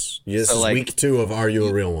 Yes. This is week 2 of Are You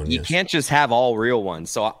a Real One? You can't just have all real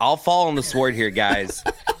ones. So I'll fall on the sword here, guys.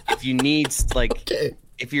 If you need, like,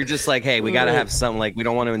 if you're just like, hey, we got to have something, like, we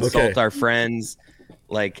don't want to insult our friends.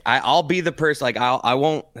 Like, I'll be the person, like, I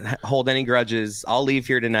won't hold any grudges. I'll leave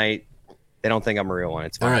here tonight. They don't think I'm a real one.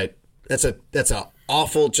 It's fine. All right. That's a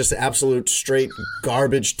awful, just absolute straight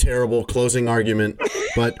garbage, terrible closing argument.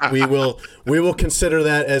 But we will consider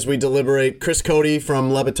that as we deliberate. Chris Cote from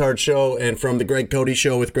Levitard Show and from the Greg Cote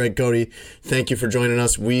Show with Greg Cote. Thank you for joining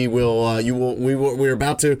us. We're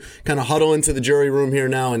about to kind of huddle into the jury room here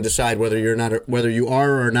now and decide whether you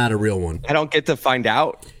are or not a real one. I don't get to find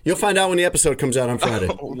out. You'll find out when the episode comes out on Friday.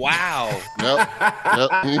 Wow. Yep.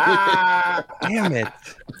 Damn it.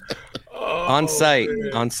 On site.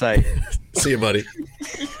 See you, buddy.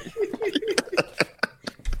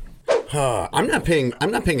 I'm not paying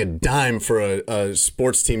a dime for a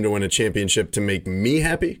sports team to win a championship to make me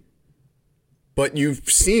happy. But you've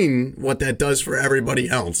seen what that does for everybody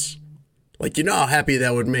else. Like, you know how happy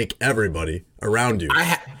that would make everybody around you.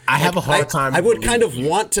 I have a hard time. I would kind of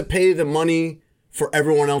want to pay the money for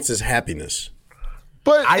everyone else's happiness.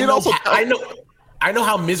 But I know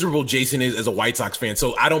how miserable Jason is as a White Sox fan,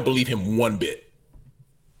 so I don't believe him one bit.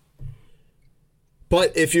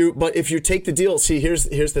 But if you take the deal, see, here's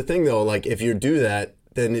the thing though. Like, if you do that,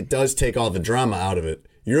 then it does take all the drama out of it.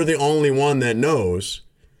 You're the only one that knows,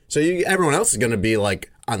 so everyone else is going to be like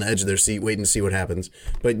on the edge of their seat, waiting to see what happens.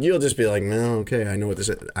 But you'll just be like, no, okay, I know what this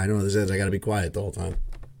is. I got to be quiet the whole time.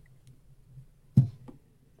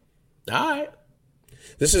 All right.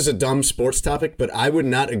 This is a dumb sports topic, but I would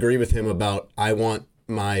not agree with him about I want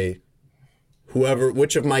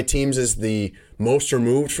which of my teams is the most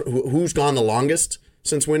removed, who's gone the longest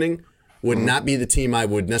since winning, would not be the team I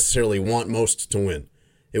would necessarily want most to win.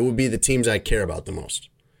 It would be the teams I care about the most.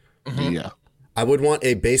 Mm-hmm. Yeah. I would want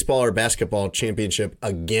a baseball or basketball championship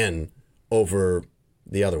again over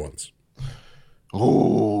the other ones.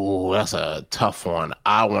 Oh, that's a tough one.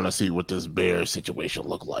 I want to see what this Bears situation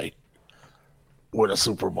look like with a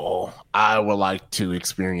Super Bowl. I would like to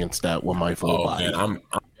experience that with my full body. Man, I'm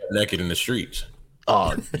naked in the streets.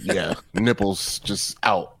 Oh, yeah. Nipples just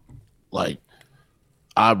out. Like,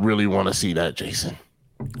 I really want to see that, Jason.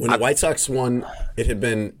 When the White Sox won, it had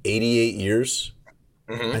been 88 years,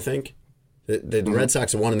 I think. The Red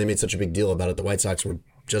Sox had won, and they made such a big deal about it. The White Sox were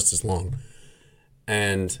just as long.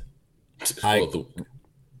 And I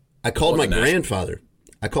called my grandfather.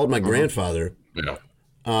 Yeah.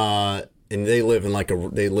 And they lived in like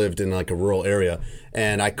a rural area.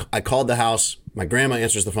 And I called the house. My grandma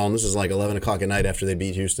answers the phone. This is like 11 o'clock at night after they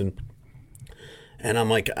beat Houston. And I'm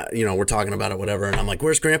like, we're talking about it, whatever. And I'm like,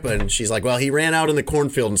 where's Grandpa? And she's like, well, he ran out in the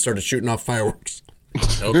cornfield and started shooting off fireworks.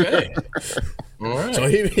 Okay. All right. So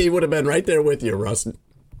he would have been right there with you, Russ.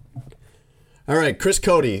 All right, Chris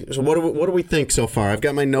Cote. So what do we think so far? I've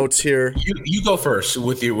got my notes here. You go first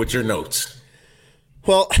with your notes.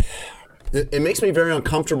 Well, it makes me very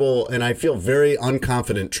uncomfortable, and I feel very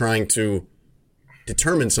unconfident trying to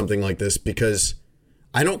determine something like this because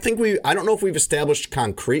I don't know if we've established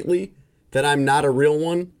concretely that I'm not a real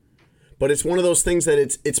one, but it's one of those things that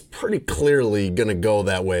it's pretty clearly going to go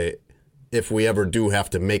that way if we ever do have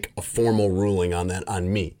to make a formal ruling on that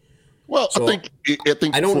on me. Well, So, I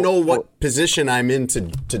think I don't know what position I'm in to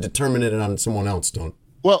determine it on someone else, don't.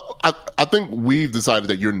 Well, I think we've decided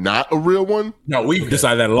that you're not a real one. No, we've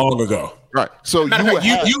decided that long ago. Right. So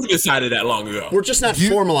You decided that long ago. We're just not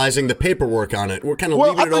formalizing the paperwork on it. We're kind of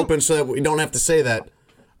leaving it open so that we don't have to say that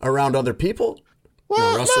around other people.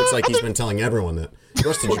 Well, Russ looks like he's been telling everyone that.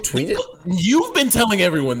 Russ, did you tweet it? You've been telling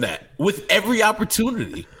everyone that with every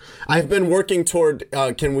opportunity. I've been working toward.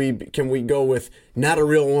 Can we go with not a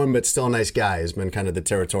real one but still a nice guy? Has been kind of the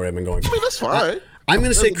territory I've been going. I mean, that's fine. I'm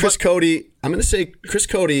going to say Chris Cote. I'm going to say Chris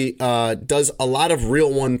Cote does a lot of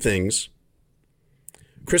real one things.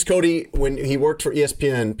 Chris Cote, when he worked for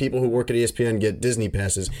ESPN, people who work at ESPN get Disney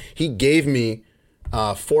passes. He gave me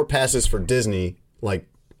 4 passes for Disney like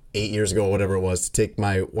 8 years ago, whatever it was, to take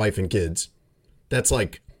my wife and kids. That's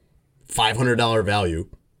like $500 value,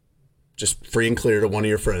 just free and clear to one of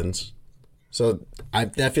your friends. So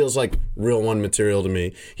that feels like real one material to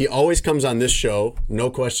me. He always comes on this show, no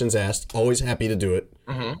questions asked, always happy to do it.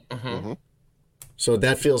 So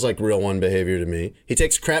that feels like real one behavior to me. He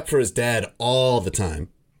takes crap for his dad all the time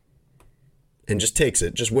and just takes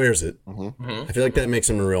it, just wears it. I feel like that makes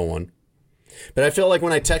him a real one. But I feel like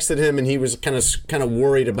when I texted him and he was kind of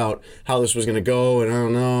worried about how this was going to go, and I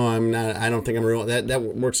don't know, I don't think I'm real. That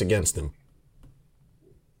works against him.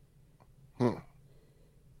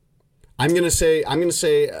 I'm gonna say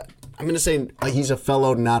he's a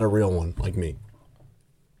fellow, not a real one like me.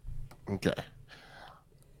 Okay.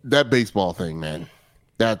 That baseball thing, man,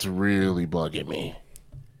 that's really bugging me.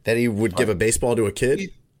 That he would give a baseball to a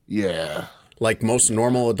kid? Yeah. Like most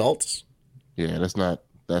normal adults? Yeah, that's not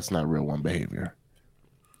real one behavior.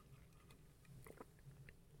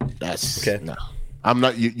 That's okay. No. I'm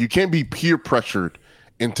not. You can't be peer pressured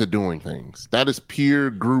into doing things. That is peer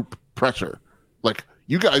group pressure. Like,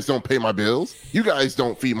 you guys don't pay my bills. You guys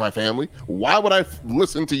don't feed my family. Why would I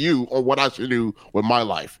listen to you on what I should do with my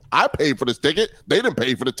life? I paid for this ticket. They didn't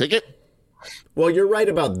pay for the ticket. Well, you're right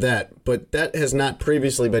about that, but that has not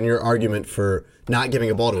previously been your argument for not giving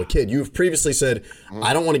a ball to a kid. You've previously said,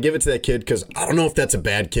 I don't want to give it to that kid because I don't know if that's a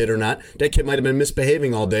bad kid or not. That kid might have been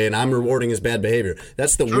misbehaving all day, and I'm rewarding his bad behavior.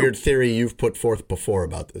 That's the weird theory you've put forth before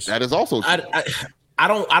about this. That is also true. I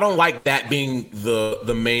don't like that being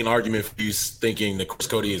the main argument for you thinking that Chris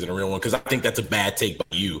Cote isn't a real one, because I think that's a bad take by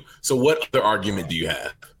you. So what other argument do you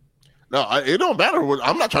have? No, it don't matter.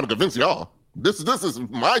 I'm not trying to convince y'all. This is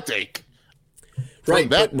my take. Right,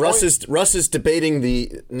 but Russ is debating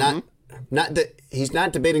the he's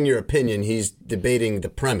not debating your opinion. He's debating the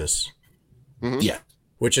premise. Yeah,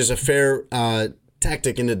 which is a fair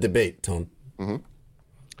tactic in a debate, Tone.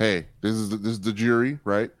 Hey, this is the jury,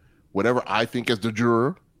 right? Whatever I think as the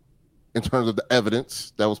juror, in terms of the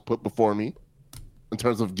evidence that was put before me, in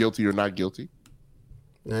terms of guilty or not guilty.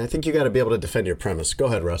 I think you got to be able to defend your premise. Go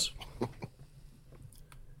ahead, Russ.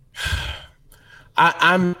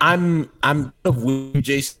 I'm with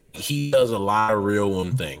Jason. He does a lot of real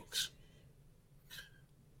one things.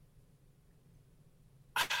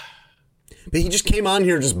 But he just came on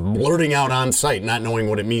here just blurting out on site, not knowing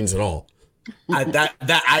what it means at all.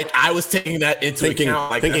 I was taking that into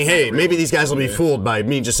account. Like, thinking, hey, maybe these guys will be fooled by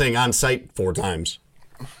me just saying on site 4 times.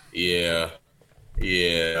 Yeah.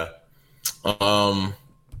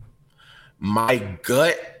 My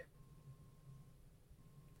gut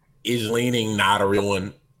is leaning not a real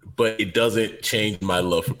one, but it doesn't change my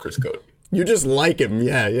love for Chris Cote. You just like him,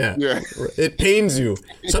 yeah. It pains you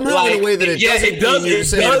somehow, like, in a way that it doesn't pain you to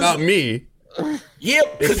say it about me. Yeah,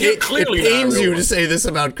 because you're clearly it pains you to say this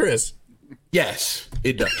about Chris. Yes,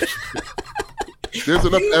 it does. There's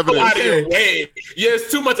enough evidence.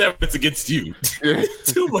 There's too much evidence against you.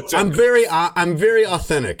 Too much. I'm very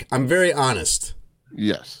authentic. I'm very honest.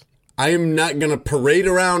 Yes. I am not going to parade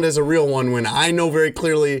around as a real one when I know very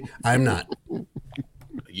clearly I'm not.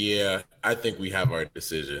 Yeah, I think we have our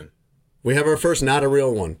decision. We have our first not a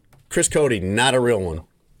real one. Chris Cote, not a real one.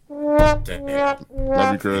 Damn.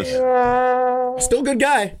 Love you, Chris. Still a good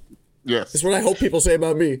guy. Yes. That's what I hope people say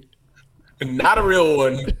about me. Not a real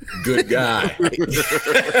one, good guy.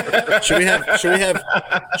 Should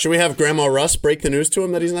we have Grandma Russ break the news to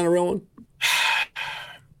him that he's not a real one?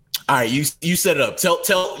 All right, you set it up.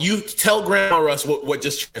 Tell Grandma Russ what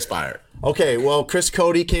just transpired. Okay, well, Chris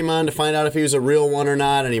Cote came on to find out if he was a real one or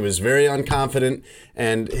not, and he was very unconfident.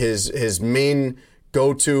 And his main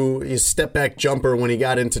go-to, his step-back jumper when he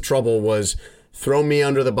got into trouble was throw me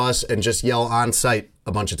under the bus and just yell on site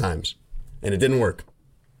a bunch of times. and it didn't work.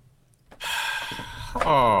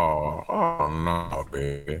 Oh no,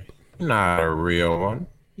 baby. You're not a real one.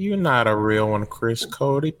 You're not a real one, Chris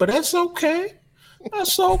Cote. But that's okay.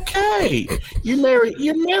 That's okay. You married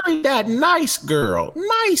that nice girl,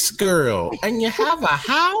 and you have a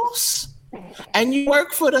house, and you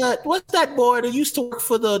work for what's that boy that used to work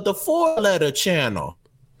for the 4-letter channel?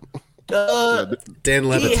 Dan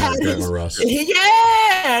Le Batard, Grandma Russ.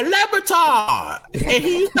 Yeah, Le Batard. And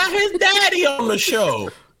he used to have his daddy on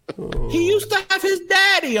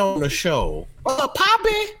the show.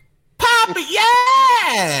 Poppy,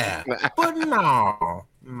 yeah. But no,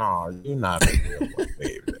 you're not a real one,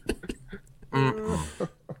 baby.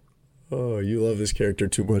 Oh, you love this character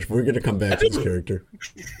too much. We're going to come back to this character.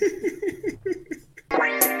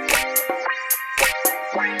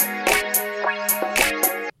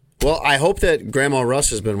 Well, I hope that Grandma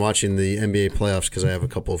Russ has been watching the NBA playoffs because I have a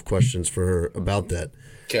couple of questions for her about that.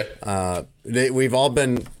 Okay. We've all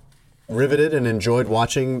been riveted and enjoyed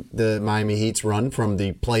watching the Miami Heat's run from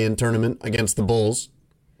the play-in tournament against the Bulls.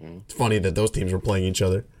 It's funny that those teams were playing each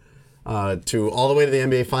other. To all the way to the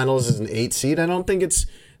NBA Finals as an 8 seed. I don't think it's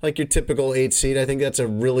like your typical 8 seed. I think that's a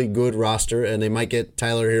really good roster, and they might get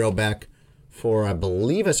Tyler Hero back for, I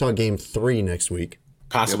believe I saw Game 3 next week.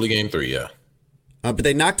 Possibly Game 3, yeah. But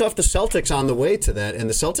they knocked off the Celtics on the way to that, and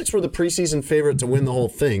the Celtics were the preseason favorite to win the whole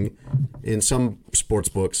thing in some sports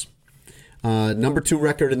books. Number 2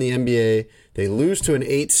 record in the NBA. They lose to an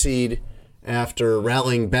 8 seed after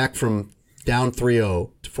rallying back from down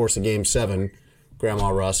 3-0 to force a Game 7, Grandma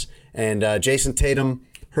Russ. And Jason Tatum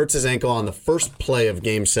hurts his ankle on the first play of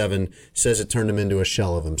Game 7, says it turned him into a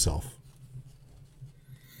shell of himself.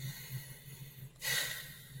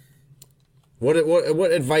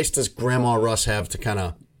 What advice does Grandma Russ have to kind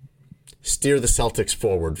of steer the Celtics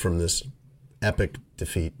forward from this epic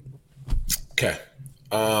defeat? Okay.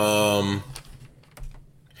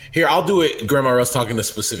 Here, I'll do it, Grandma Russ, talking to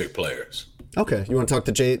specific players. Okay. You want to talk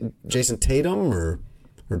to Jason Tatum or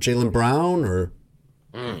Jaylen Brown or?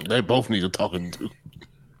 They both need a talking to.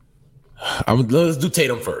 Let's do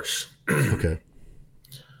Tatum first. Okay.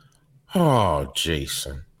 Oh,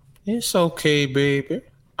 Jason. It's okay, baby.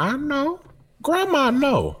 I know. Grandma,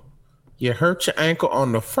 know. You hurt your ankle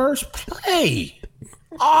on the first play.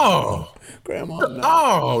 Oh. Grandma, no.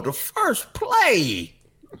 Oh, the first play.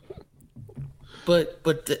 But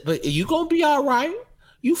you gonna be all right.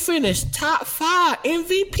 You finished top 5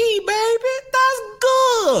 MVP, baby. That's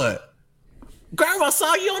good. Grandma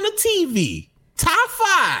saw you on the TV. Top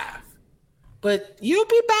 5. But you'll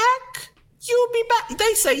be back. You'll be back.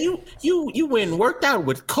 They say you went and worked out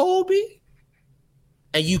with Kobe,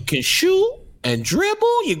 and you can shoot and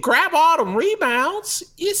dribble. You grab all them rebounds.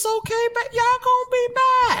 It's okay, but y'all gonna be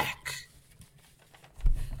back.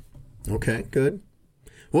 Okay, good.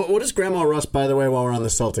 What does Grandma Russ, by the way, while we're on the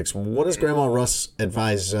Celtics, what does Grandma Russ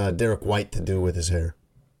advise Derek White to do with his hair?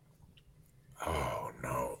 Oh,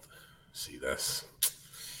 no. See, that's...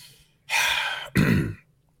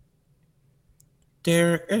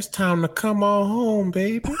 Derek, it's time to come on home,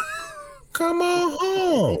 baby. Come on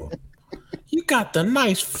home. You got the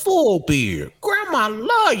nice full beard. Grandma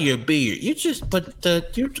love your beard.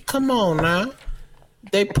 You come on now.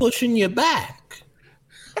 They pushing you back.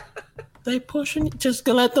 Just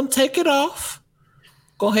gonna let them take it off.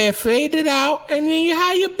 Go ahead, fade it out, and then you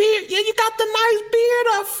have your beard. Yeah, you got the nice beard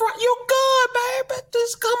up front. You good, baby.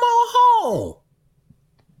 Just come on home.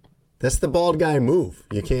 That's the bald guy move.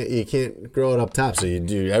 You can't grow it up top, so you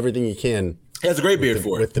do everything you can. He has a great beard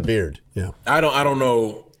for it. With the beard, yeah. I don't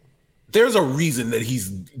know. There's a reason that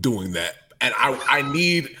he's doing that, and I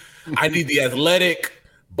need the athletic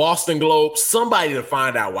Boston Globe, somebody to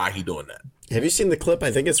find out why he's doing that. Have you seen the clip?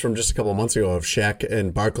 I think it's from just a couple of months ago of Shaq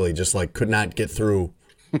and Barkley just like could not get through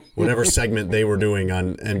whatever segment they were doing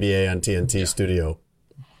on NBA on TNT Studio.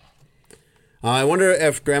 I wonder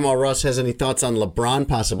if Grandma Russ has any thoughts on LeBron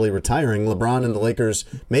possibly retiring. LeBron and the Lakers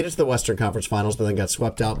made it to the Western Conference Finals, but then got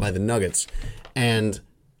swept out by the Nuggets. And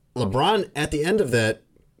LeBron, at the end of that,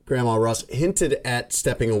 Grandma Russ hinted at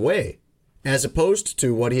stepping away, as opposed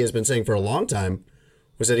to what he has been saying for a long time,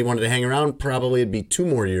 was that he wanted to hang around. Probably it'd be 2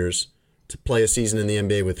 more years to play a season in the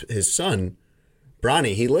NBA with his son,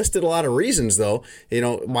 Bronny. He listed a lot of reasons, though,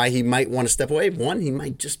 why he might want to step away. One, he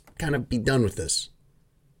might just kind of be done with this.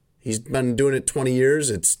 He's been doing it 20 years.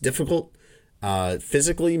 It's difficult,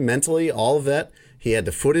 physically, mentally, all of that. He had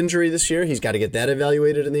the foot injury this year. He's got to get that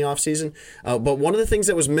evaluated in the offseason. But one of the things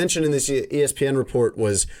that was mentioned in this ESPN report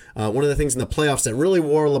was one of the things in the playoffs that really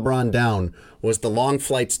wore LeBron down was the long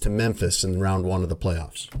flights to Memphis in round 1 of the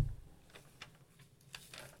playoffs.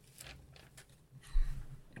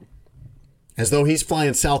 as though he's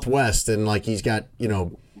flying Southwest and like he's got,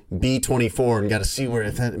 B-24 and got to see where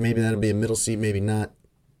maybe that'll be a middle seat, maybe not.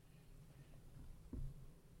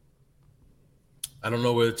 I don't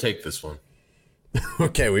know where to take this one.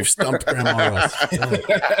 Okay, we've stumped Grandma Russ.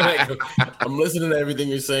 I'm listening to everything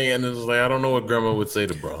you're saying, and it's like I don't know what Grandma would say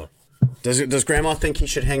to Braun. Does Grandma think he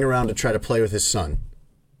should hang around to try to play with his son?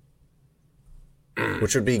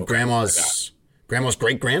 Which would be Grandma's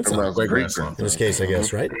great-grandson. Great-grandson. In this case, I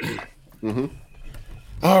guess, right? Mm-hmm.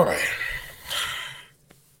 All right.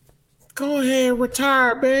 Go ahead,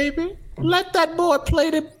 retire, baby. Let that boy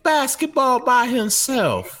play the basketball by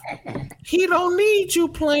himself. He don't need you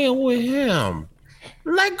playing with him.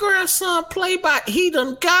 Let grandson play by. He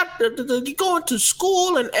done got you going to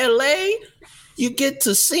school in L.A. You get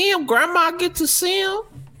to see him. Grandma get to see him.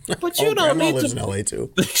 But you don't Grandma need lives to. in L.A.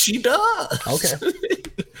 too. She does. Okay.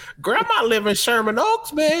 Grandma live in Sherman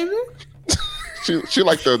Oaks, baby. She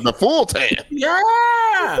like the full tan.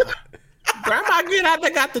 Yeah. Grandma get out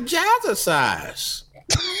there, got the jazzercise.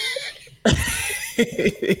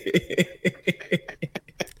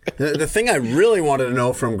 The thing I really wanted to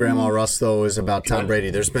know from Grandma Russ, though, is about Tom Brady.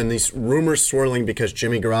 There's been these rumors swirling because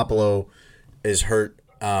Jimmy Garoppolo is hurt.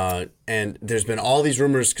 And there's been all these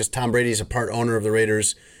rumors because Tom Brady is a part owner of the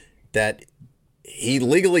Raiders that he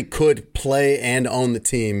legally could play and own the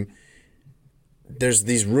team. There's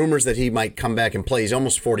these rumors that he might come back and play. He's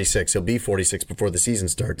almost 46. He'll be 46 before the season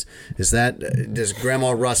starts. Does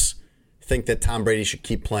Grandma Russ think that Tom Brady should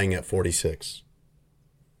keep playing at 46?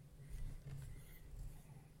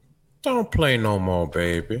 Don't play no more,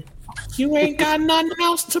 baby. You ain't got nothing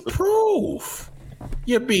else to prove.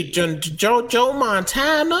 You beat Joe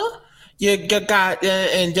Montana. You got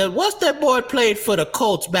and what's that boy played for the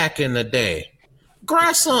Colts back in the day?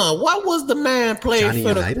 Grandson, what was the man played Johnny for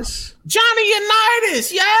Unitas? Johnny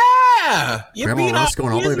Unitas, yeah. You Grandma beat Russ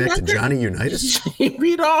going all the way back records. to Johnny Unitas? He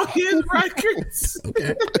beat all his records.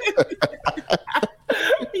 Okay.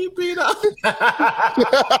 He beat all.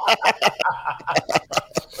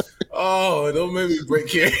 Oh, don't make me break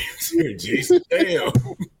games here, Jason. Damn.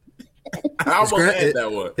 I almost had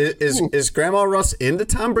that one. Is Grandma Russ into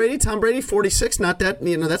Tom Brady? Tom Brady 46, not that,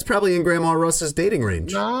 that's probably in Grandma Russ's dating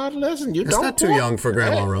range. Nah, listen, That's not too young for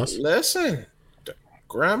Grandma Russ. Listen,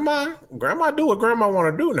 Grandma do what Grandma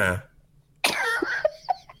want to do now.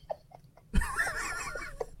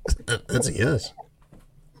 That's a yes.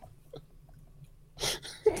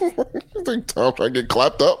 I think Tom trying to get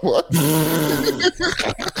clapped up. What?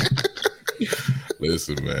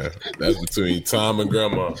 Listen, man, that's between Tom and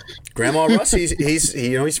Grandma. Grandma Russ,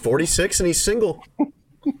 he's 46 and he's single.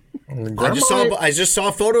 I just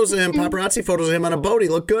saw photos of him, paparazzi photos of him on a boat. He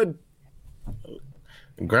looked good.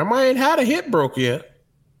 Grandma ain't had a hip broke yet.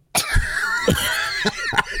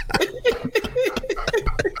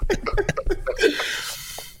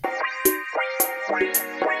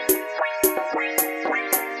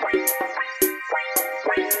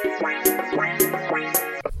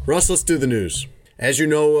 Russ, let's do the news. As you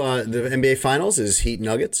know, the NBA Finals is Heat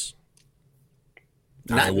Nuggets.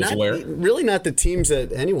 Really not the teams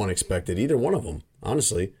that anyone expected, either one of them,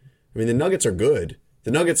 honestly. I mean, the Nuggets are good.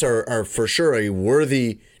 The Nuggets are for sure a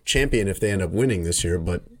worthy champion if they end up winning this year,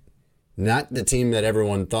 but not the team that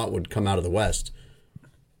everyone thought would come out of the West.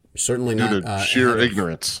 Certainly not. Sheer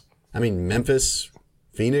ignorance. I mean, Memphis,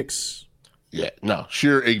 Phoenix. Yeah, no,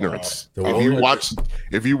 sheer ignorance.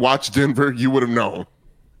 If you watched Denver, you would have known.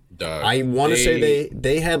 I want to say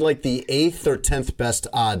they had like the 8th or 10th best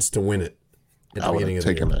odds to win it at the beginning of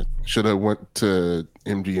the year. That. Should have went to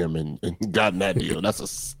MGM and gotten that deal. That's a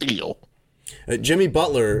steal. Jimmy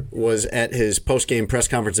Butler was at his post-game press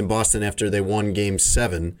conference in Boston after they won Game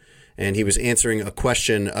 7, and he was answering a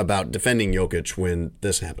question about defending Jokic when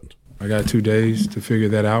this happened. I got 2 days to figure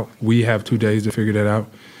that out. We have 2 days to figure that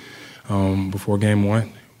out before Game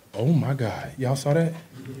 1. Oh, my God. Y'all saw that?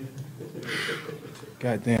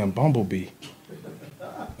 Goddamn bumblebee.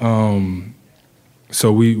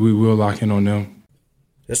 So we will lock in on them.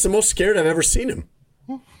 That's the most scared I've ever seen him.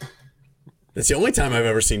 That's the only time I've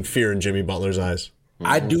ever seen fear in Jimmy Butler's eyes.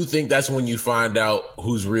 I do think that's when you find out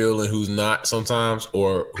who's real and who's not sometimes,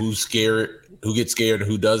 or who's scared, who gets scared and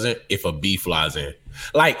who doesn't, if a bee flies in.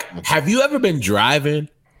 Like, have you ever been driving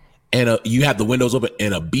and you have the windows open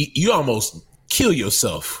and a bee, you almost kill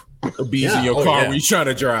yourself. A bee's in your car when you're trying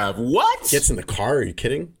to drive. What? Gets in the car? Are you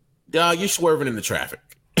kidding? You're swerving in the traffic.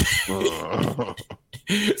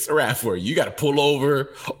 It's a wrap for you. You got to pull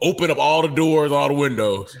over, open up all the doors, all the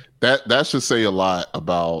windows. That should say a lot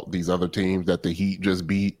about these other teams that the Heat just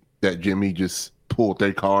beat, that Jimmy just pulled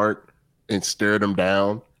their card and stared them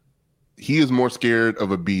down. He is more scared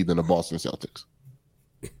of a bee than the Boston Celtics.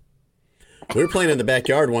 We were playing in the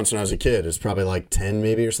backyard once when I was a kid. It was probably like 10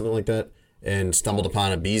 maybe or something like that. And stumbled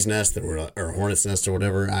upon a bee's nest or a hornet's nest or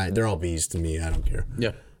whatever. They're all bees to me. I don't care.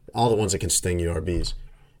 Yeah. All the ones that can sting you are bees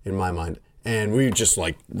in my mind. And we just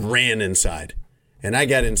like ran inside. And I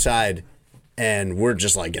got inside and we're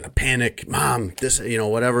just like in a panic. Mom, this,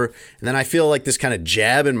 whatever. And then I feel like this kind of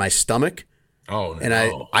jab in my stomach. Oh, no. And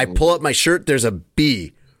I pull up my shirt. There's a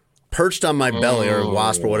bee perched on my belly or a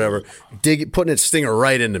wasp or whatever, putting its stinger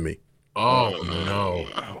right into me. Oh, no.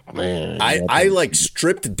 Man. I like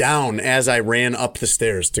stripped down as I ran up the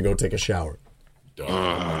stairs to go take a shower.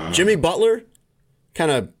 Jimmy Butler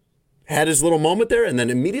kind of had his little moment there and then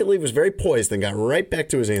immediately was very poised and got right back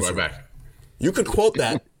to his answer. Right back. You could quote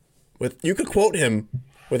that. You could quote him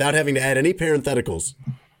without having to add any parentheticals.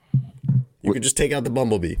 You could just take out the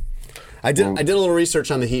bumblebee. I did a little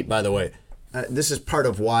research on the Heat, by the way. This is part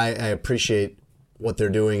of why I appreciate what they're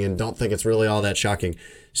doing and don't think it's really all that shocking.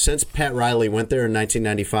 Since Pat Riley went there in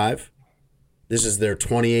 1995, this is their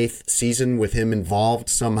 28th season with him involved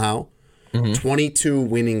somehow. 22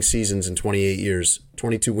 winning seasons in 28 years,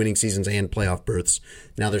 22 winning seasons and playoff berths.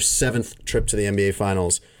 Now their 7th trip to the NBA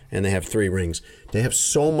Finals, and they have 3 rings. They have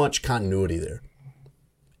so much continuity there.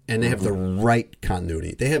 And they have the right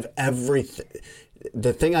continuity. They have everything.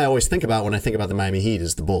 The thing I always think about when I think about the Miami Heat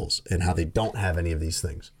is the Bulls and how they don't have any of these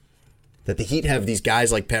things. That the Heat have these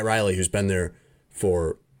guys like Pat Riley, who's been there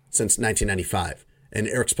since 1995. And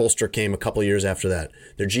Eric Spoelstra came a couple years after that.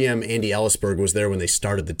 Their GM, Andy Ellisberg, was there when they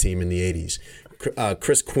started the team in the 80s.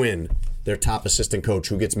 Chris Quinn, their top assistant coach,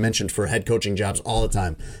 who gets mentioned for head coaching jobs all the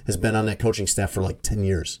time, has been on that coaching staff for like 10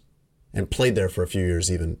 years and played there for a few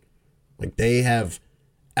years even. Like, they have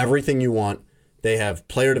everything you want. They have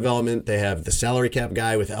player development. They have the salary cap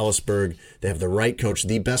guy with Ellisberg. They have the right coach,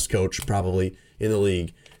 the best coach probably in the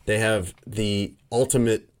league. They have the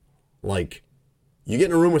ultimate, like, you get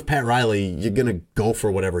in a room with Pat Riley, you're going to go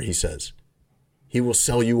for whatever he says. He will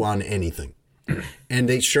sell you on anything. And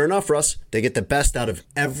they, sure enough, Russ, they get the best out of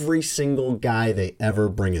every single guy they ever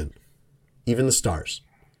bring in, even the stars.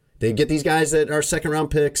 They get these guys that are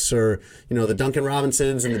second-round picks or, the Duncan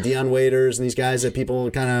Robinsons and the Deion Waiters and these guys that people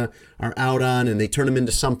kind of are out on, and they turn them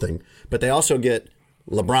into something. But they also get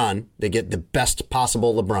LeBron. They get the best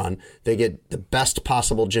possible LeBron. They get the best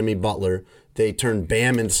possible Jimmy Butler. They turn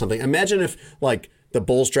Bam into something. Imagine if, like, the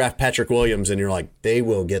Bulls draft Patrick Williams and you're like, they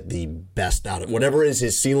will get the best out of it. Whatever is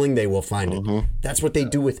his ceiling, they will find it. That's what they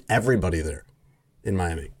do with everybody there in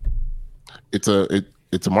Miami. It's a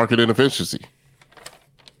market inefficiency.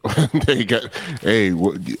 They got,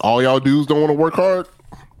 all y'all dudes don't want to work hard?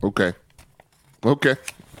 Okay. We're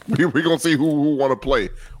going to see who want to play.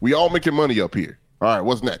 We all making money up here. All right,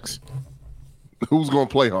 what's next? Who's going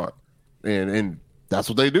to play hard? And that's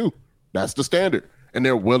what they do. That's the standard. And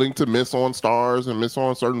they're willing to miss on stars and miss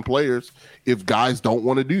on certain players if guys don't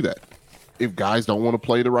want to do that. If guys don't want to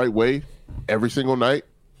play the right way every single night,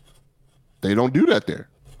 they don't do that there.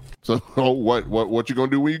 So what you going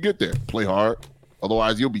to do when you get there? Play hard.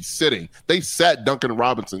 Otherwise, you'll be sitting. They sat Duncan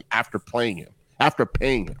Robinson after paying him.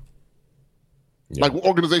 Yeah. Like, what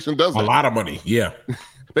organization does that? A lot of money, yeah.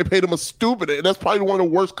 They paid him a stupid. That's probably one of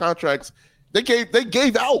the worst contracts. They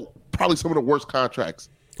gave out probably some of the worst contracts.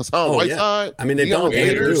 Hassan Whiteside. Yeah. I mean, they've done what they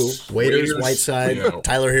had to do. Waiters, Whiteside,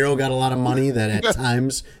 Tyler Hero got a lot of money that at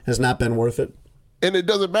times has not been worth it. And it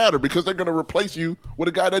doesn't matter because they're going to replace you with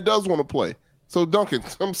a guy that does want to play. So, Duncan,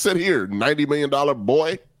 come sit here, $90 million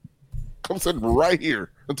boy. Come sit right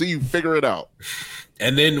here until you figure it out.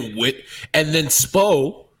 And then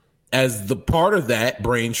Spo, as the part of that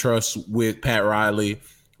brain trust with Pat Riley,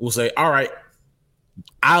 will say, all right,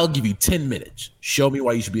 I'll give you 10 minutes. Show me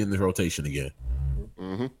why you should be in this rotation again.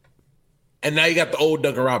 Mm-hmm. And now you got the old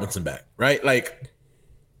Duncan Robinson back, right? Like,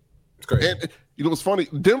 it's great. And what's funny?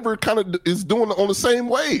 Denver kind of is doing it on the same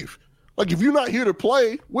wave. Like, if you're not here to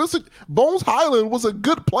play, Bones Highland was a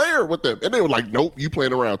good player with them. And they were like, nope, you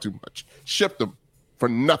playing around too much. Shipped him for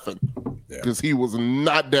nothing because he was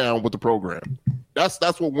not down with the program. That's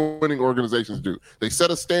what winning organizations do. They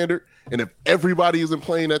set a standard, and if everybody isn't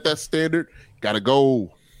playing at that standard, got to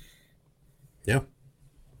go. Yeah.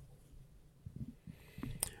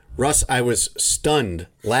 Russ, I was stunned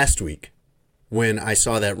last week when I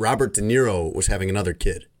saw that Robert De Niro was having another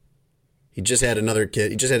kid. He just had another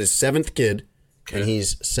kid. He just had his 7th kid, and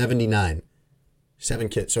he's 79. 7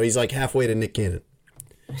 kids. So he's like halfway to Nick Cannon.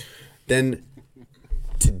 Then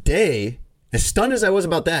today, as stunned as I was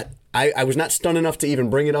about that, I was not stunned enough to even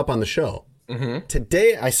bring it up on the show. Mm-hmm.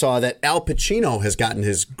 Today, I saw that Al Pacino has gotten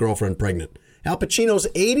his girlfriend pregnant. Al Pacino's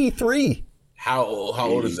 83. How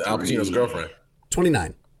old is Al Pacino's girlfriend?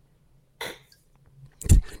 29.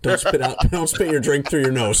 Don't spit your drink through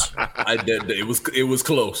your nose. I did. It was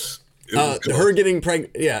close. Her getting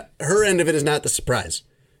pregnant. Yeah, her end of it is not the surprise.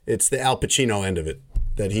 It's the Al Pacino end of it,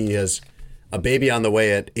 that he has a baby on the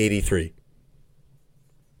way at 83.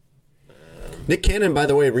 Nick Cannon, by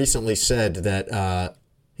the way, recently said that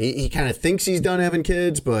he kind of thinks he's done having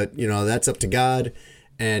kids, but that's up to God,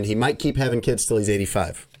 and he might keep having kids till he's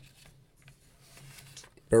 85.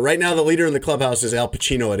 But right now, the leader in the clubhouse is Al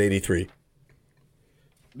Pacino at 83.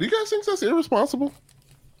 Do you guys think that's irresponsible?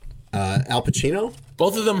 Al Pacino?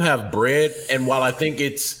 Both of them have bread, and while I think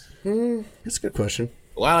it's That's a good question.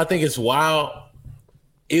 While I think it's wild,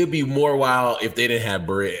 it would be more wild if they didn't have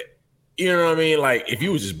bread. You know what I mean? Like, if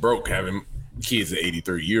you was just broke having kids at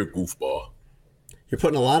 83, you're a goofball. You're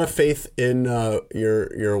putting a lot of faith in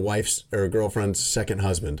your wife's or girlfriend's second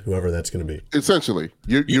husband, whoever that's going to be. Essentially.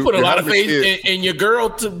 You put a lot of faith in your girl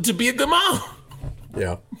to be a good mom.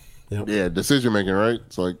 Yeah. Yep. Yeah, decision making, right?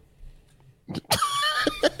 It's like,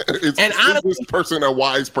 is this person a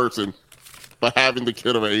wise person by having the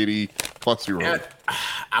kid of an 80-plus-year-old?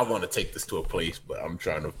 I want to take this to a place, but I'm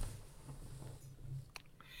trying to.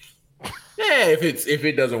 Yeah, if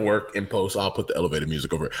it doesn't work in post, I'll put the elevator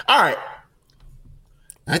music over it. All right.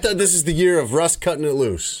 I thought this is the year of Russ cutting it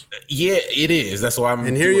loose. Yeah, it is. That's why I'm.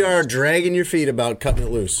 And here you are dragging your feet about cutting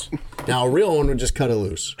it loose. Now, a real one would just cut it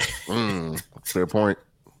loose. Fair point.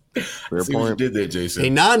 Fair See point. what you did there, Jason. A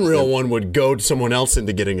non-real one would goad someone else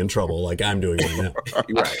into getting in trouble, like I'm doing right now.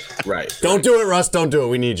 Right. Don't do it, Russ. Don't do it.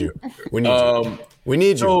 We need you. We need you. We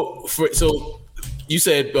need you. So you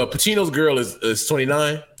said Pacino's girl is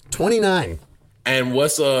 29. 29. And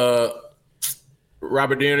what's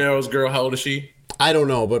Robert De Niro's girl? How old is she? I don't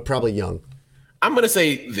know, but probably young. I'm gonna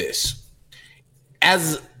say this: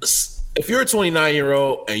 if you're a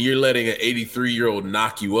 29-year-old and you're letting an 83-year-old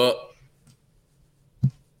knock you up,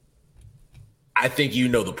 I think you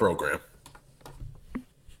know the program.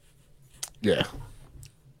 Yeah.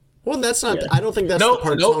 Well, that's not. Yeah. I don't think that's the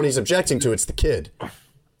part Tony's objecting to. It's the kid.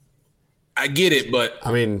 I get it, but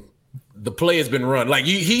I mean, the play has been run. Like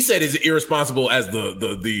he said, is irresponsible as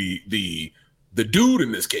the dude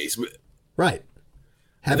in this case. Right.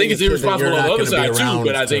 I think it's irresponsible on the other side too.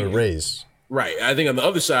 But I think raise. Right. I think on the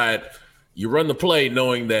other side, you run the play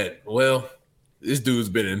knowing that this dude's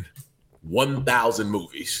been in 1,000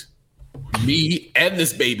 movies. Me and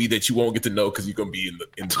this baby that you won't get to know because you're gonna be in the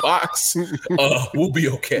box. We'll be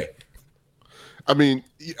okay. I mean,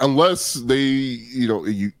 unless they,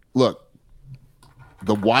 you look.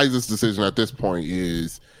 The wisest decision at this point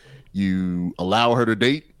is you allow her to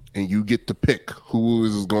date and you get to pick who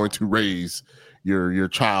is going to raise your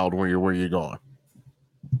child where you're going.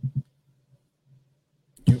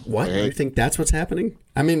 What? Hey. You think that's what's happening?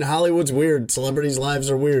 I mean, Hollywood's weird. Celebrities' lives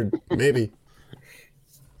are weird. Maybe.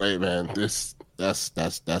 Hey man, that's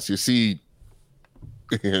your seed.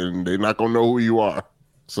 And they're not gonna know who you are.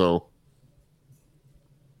 So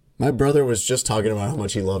my brother was just talking about how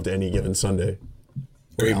much he loved Any Given Sunday.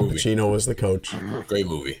 Great Al movie. Pacino was the coach. Great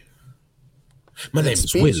movie. My name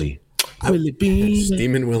is Willie. Willie Beeman.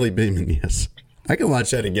 Steamin' Willie Beeman, yes. I can watch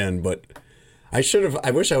that again, but I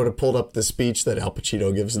wish I would have pulled up the speech that Al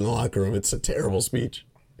Pacino gives in the locker room. It's a terrible speech.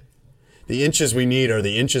 The inches we need are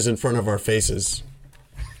the inches in front of our faces.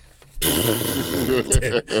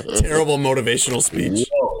 Terrible motivational speech.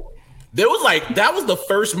 Whoa. That was the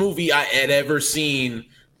first movie I had ever seen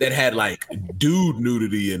that had like dude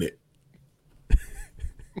nudity in it.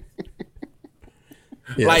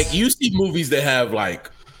 Yes. Like you see movies that have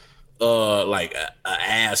like a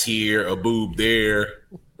ass here, a boob there,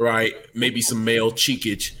 right? Maybe some male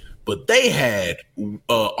cheekage, but they had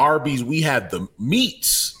Arby's. We had the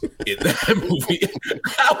meats in that movie.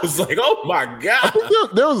 I was like, oh my god!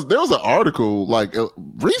 There was an article like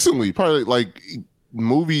recently, probably like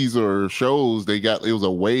movies or shows. It was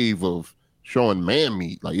a wave of showing man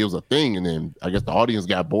meat, like it was a thing, and then I guess the audience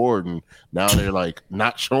got bored, and now they're like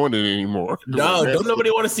not showing it anymore. No, don't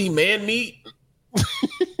nobody want to see man meat.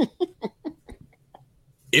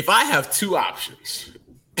 If I have two options,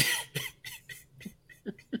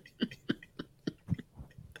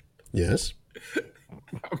 yes,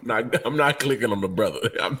 I'm not clicking on the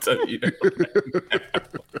brother. I'm telling you.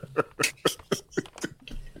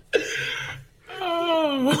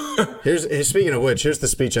 Speaking of which, here's the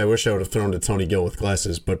speech I wish I would have thrown to Tony Gill with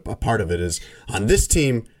glasses, but a part of it is, on this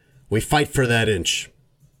team, we fight for that inch.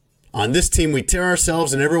 On this team, we tear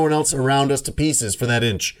ourselves and everyone else around us to pieces for that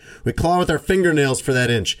inch. We claw with our fingernails for that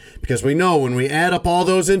inch, because we know when we add up all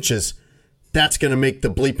those inches, that's going to make the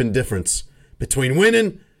bleeping difference between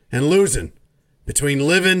winning and losing, between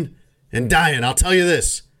living and dying. I'll tell you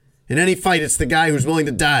this, in any fight, it's the guy who's willing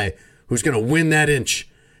to die who's going to win that inch.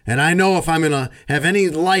 And I know if I'm going to have any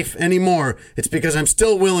life anymore, it's because I'm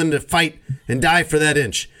still willing to fight and die for that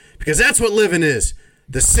inch. Because that's what living is.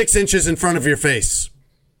 The 6 inches in front of your face.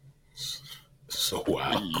 So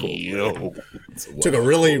wow. Took a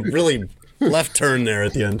really, really left turn there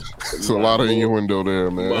at the end. It's a lot of innuendo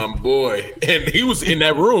there, man. My boy. And he was in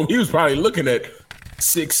that room. He was probably looking at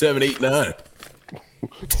 6, 7, 8, 9,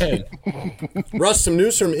 10. Russ, some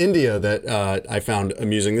news from India that I found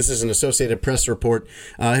amusing. This is an Associated Press report.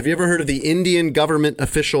 Have you ever heard of the Indian government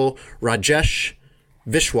official Rajesh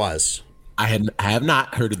Vishwas? I have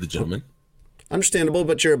not heard of the gentleman. Understandable,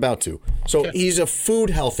 but you're about to. So he's a food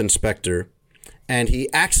health inspector, and he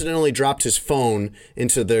accidentally dropped his phone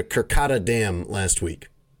into the Kirkata Dam last week.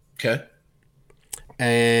 Okay.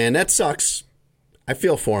 And that sucks. I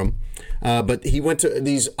feel for him. But he went to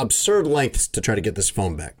these absurd lengths to try to get this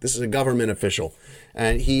phone back. This is a government official.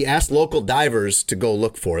 And he asked local divers to go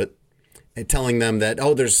look for it, and telling them that,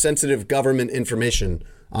 there's sensitive government information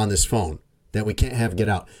on this phone that we can't have get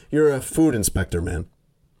out. You're a food inspector, man.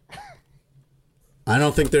 I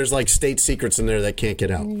don't think there's like state secrets in there that can't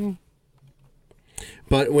get out.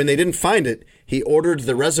 But when they didn't find it, he ordered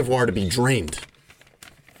the reservoir to be drained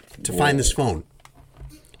to find this phone.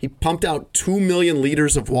 He pumped out 2 million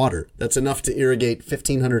liters of water. That's enough to irrigate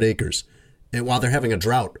 1,500 acres, and while they're having a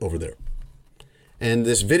drought over there. And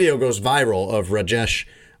this video goes viral of Rajesh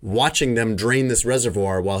watching them drain this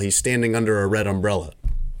reservoir while he's standing under a red umbrella,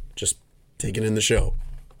 just taking in the show.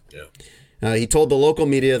 Yeah. He told the local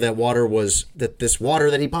media that this water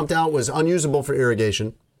that he pumped out was unusable for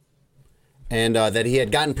irrigation, and that he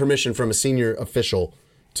had gotten permission from a senior official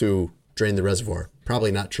to drain the reservoir.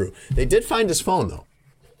 Probably not true. They did find his phone, though.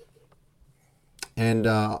 And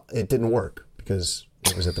it didn't work because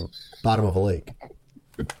it was at the bottom of a lake.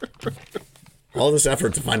 All this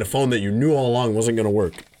effort to find a phone that you knew all along wasn't going to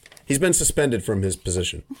work. He's been suspended from his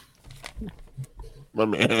position. My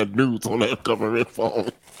man had nudes on that government phone.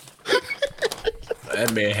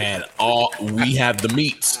 That man had we have the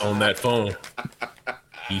meats on that phone.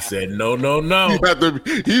 He said, no.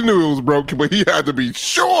 He knew it was broken, but he had to be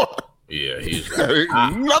sure. Yeah, he's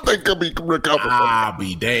nothing could be recovered. I'll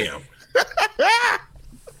be damned.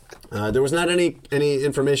 There was not any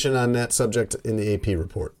information on that subject in the AP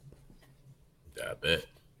report. I bet.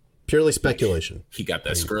 Purely speculation. He got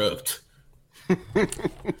that scrubbed.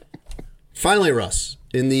 Finally, Russ,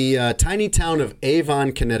 in the tiny town of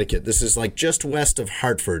Avon, Connecticut, this is like just west of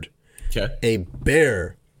Hartford, a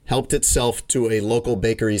bear helped itself to a local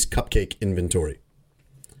bakery's cupcake inventory.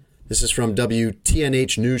 This is from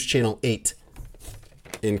WTNH News Channel 8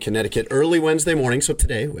 in Connecticut. Early Wednesday morning, so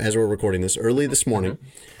today, as we're recording this, early this morning,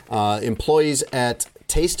 employees at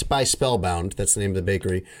Taste by Spellbound, that's the name of the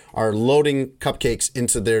bakery, are loading cupcakes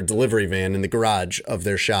into their delivery van in the garage of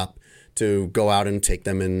their shop to go out and take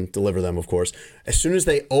them and deliver them, of course. As soon as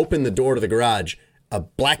they open the door to the garage, a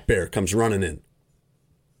black bear comes running in.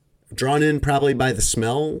 Drawn in probably by the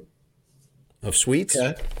smell of sweets.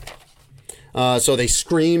 So they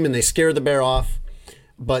scream and they scare the bear off,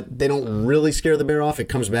 but they don't really scare the bear off. It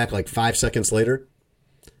comes back like 5 seconds later.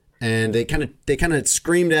 And they kind of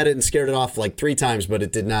screamed at it and scared it off like 3 times, but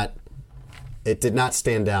it did not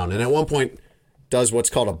stand down. And at one point does what's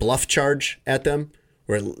called a bluff charge at them,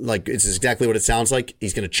 where it's exactly what it sounds like.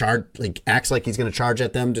 He's going to charge, acts like he's going to charge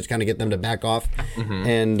at them to kind of get them to back off. Mm-hmm.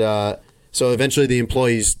 And so eventually the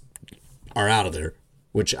employees are out of there,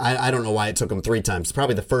 which I don't know why it took them 3 times. It's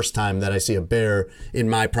probably the first time that I see a bear in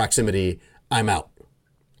my proximity, I'm out.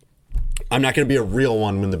 I'm not going to be a real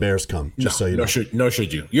one when the bears come, so you know.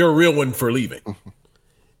 Should you. You're a real one for leaving.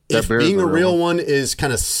 If being a real one is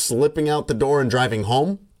kind of slipping out the door and driving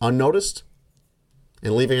home unnoticed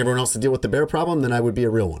and leaving everyone else to deal with the bear problem, then I would be a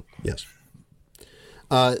real one, yes.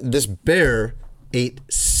 This bear ate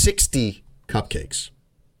 60 cupcakes.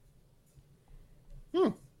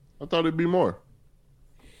 I thought it'd be more.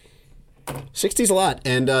 60's a lot.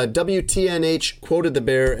 And WTNH quoted the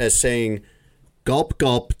bear as saying, "Gulp,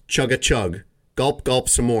 gulp, chug a chug. Gulp, gulp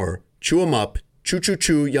some more. Chew 'em up. Chew, chew,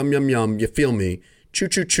 chew, yum, yum, yum. You feel me? Chew,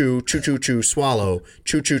 chew, chew, chew, chew, chew, swallow.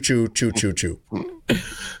 Chew, chew, chew, chew, chew, chew."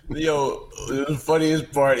 Yo, the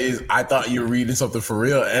funniest part is I thought you were reading something for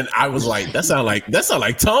real, and I was like, that sound like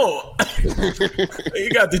Tone. You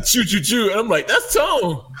got the choo choo choo, and I'm like, that's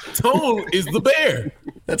Tone. Tone is the bear.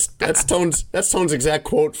 That's Tone's exact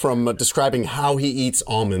quote from describing how he eats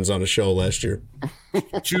almonds on a show last year.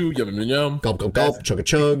 Chew, yum yum yum. Gulp, gulp, gulp, chug a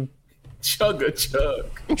chug. Chug a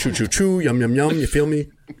chug. Chew, chew, chew, yum, yum, yum. You feel me?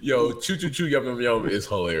 Yo, choo choo choo, yum yum yum is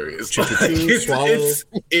hilarious. Choo, choo, choo, swallow.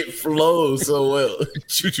 It flows so well.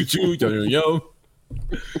 Choo choo choo, yum yum yum.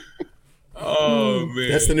 Oh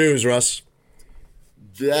man, that's the news, Russ.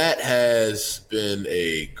 that has been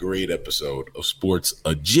a great episode of Sports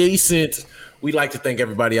Adjacent. We'd like to thank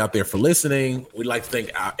everybody out there for listening. We'd like to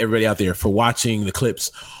thank everybody out there for watching the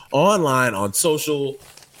clips online on social.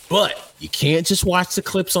 But you can't just watch the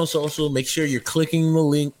clips on social. Make sure you're clicking the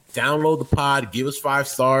link, download the pod, give us 5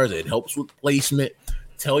 stars. It helps with placement.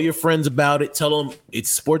 Tell your friends about it. Tell them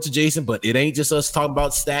it's Sports Adjacent, but it ain't just us talking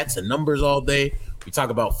about stats and numbers all day. We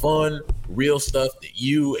talk about fun, real stuff that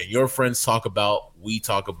you and your friends talk about. We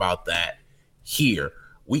talk about that here.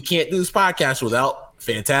 We can't do this podcast without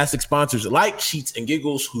fantastic sponsors like Sheets and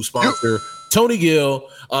Giggles, who sponsor Tony Gill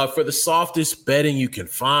for the softest bedding you can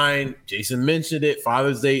find. Jason mentioned it.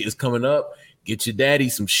 Father's Day is coming up. Get your daddy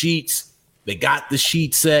some sheets. They got the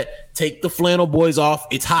sheet set. Take the flannel boys off.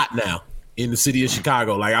 It's hot now in the city of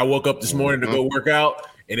Chicago. Like, I woke up this morning to go work out,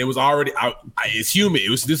 and it was already it's humid. It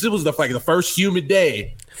was the first humid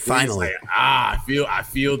day. Finally, like, I feel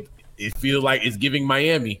it feels like it's giving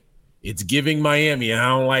Miami. It's giving Miami, and I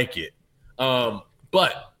don't like it.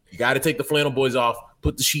 But you got to take the flannel boys off.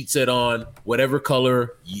 Put the sheet set on, whatever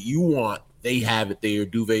color you want. They have it there.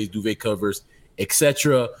 Duvets, duvet covers,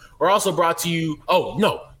 etc. We're also brought to you. Oh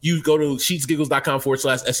no, you go to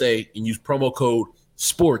sheetsgiggles.com/SA and use promo code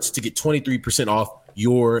SPORTS to get 23% off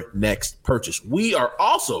your next purchase. We are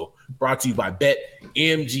also brought to you by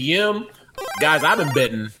BetMGM. Guys, I've been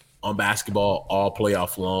betting on basketball all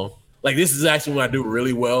playoff long. Like, this is actually when I do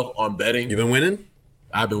really well on betting. You've been winning?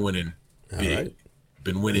 I've been winning big. Right.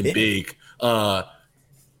 Been winning big.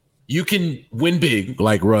 You can win big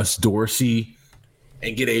like Russ Dorsey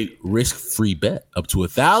and get a risk-free bet up to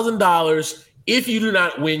 $1,000. If you do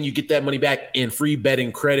not win, you get that money back in free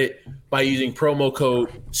betting credit by using promo code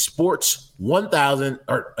SPORTS1000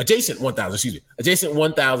 or adjacent1000. Excuse me,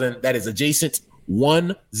 adjacent1000. That is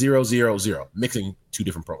adjacent1000. Mixing 2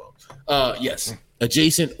 different promos. Yes,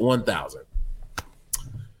 adjacent1000.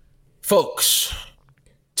 Folks,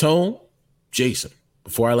 Tone, Jason.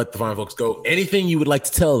 Before I let the fine folks go, anything you would like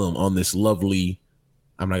to tell them on this lovely,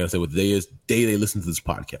 I'm not going to say what the day is, day they listen to this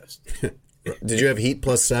podcast. Did you have Heat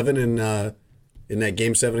 +7 in that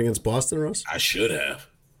Game 7 against Boston, Russ? I should have.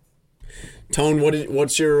 Tone,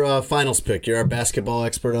 what's your finals pick? You're our basketball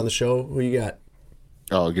expert on the show. Who you got?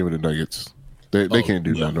 Oh, give it the Nuggets. They can't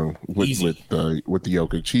do nothing with the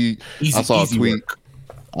Jokic.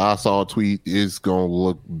 I saw a tweet. It's gonna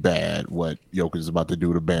look bad what Jokic is about to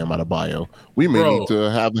do to Bam Adebayo. We may need to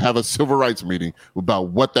have a civil rights meeting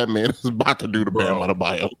about what that man is about to do to Bam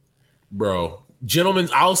Adebayo. Bro,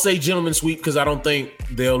 I'll say gentlemen sweep because I don't think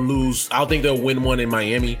they'll lose. I don't think they'll win one in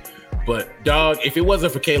Miami. But dog, if it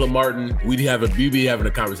wasn't for Caleb Martin, we'd be having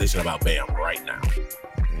a conversation about Bam right now.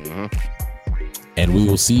 Mm-hmm. And we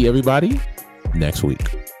will see everybody next week.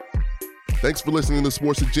 Thanks for listening to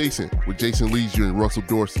Sports Adjacent with Jason Leisure and Russell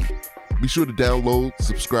Dorsey. Be sure to download,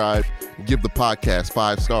 subscribe, and give the podcast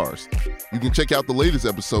 5 stars. You can check out the latest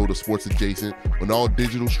episode of Sports Adjacent on all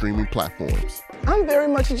digital streaming platforms. I'm very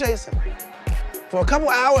much adjacent. For a couple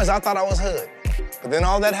hours, I thought I was hood. But then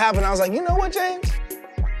all that happened, I was like, you know what, James?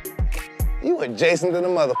 You adjacent to the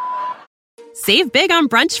mother. Save big on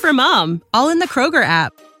brunch for mom, all in the Kroger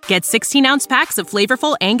app. Get 16-ounce packs of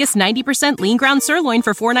flavorful Angus 90% lean ground sirloin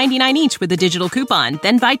for $4.99 each with a digital coupon.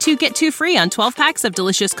 Then buy 2, get 2 free on 12 packs of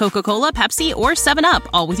delicious Coca-Cola, Pepsi, or 7-Up,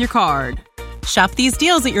 all with your card. Shop these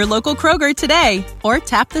deals at your local Kroger today, or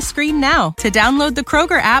tap the screen now to download the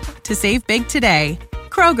Kroger app to save big today.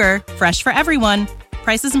 Kroger, fresh for everyone.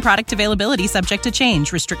 Prices and product availability subject to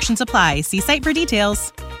change. Restrictions apply. See site for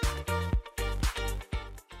details.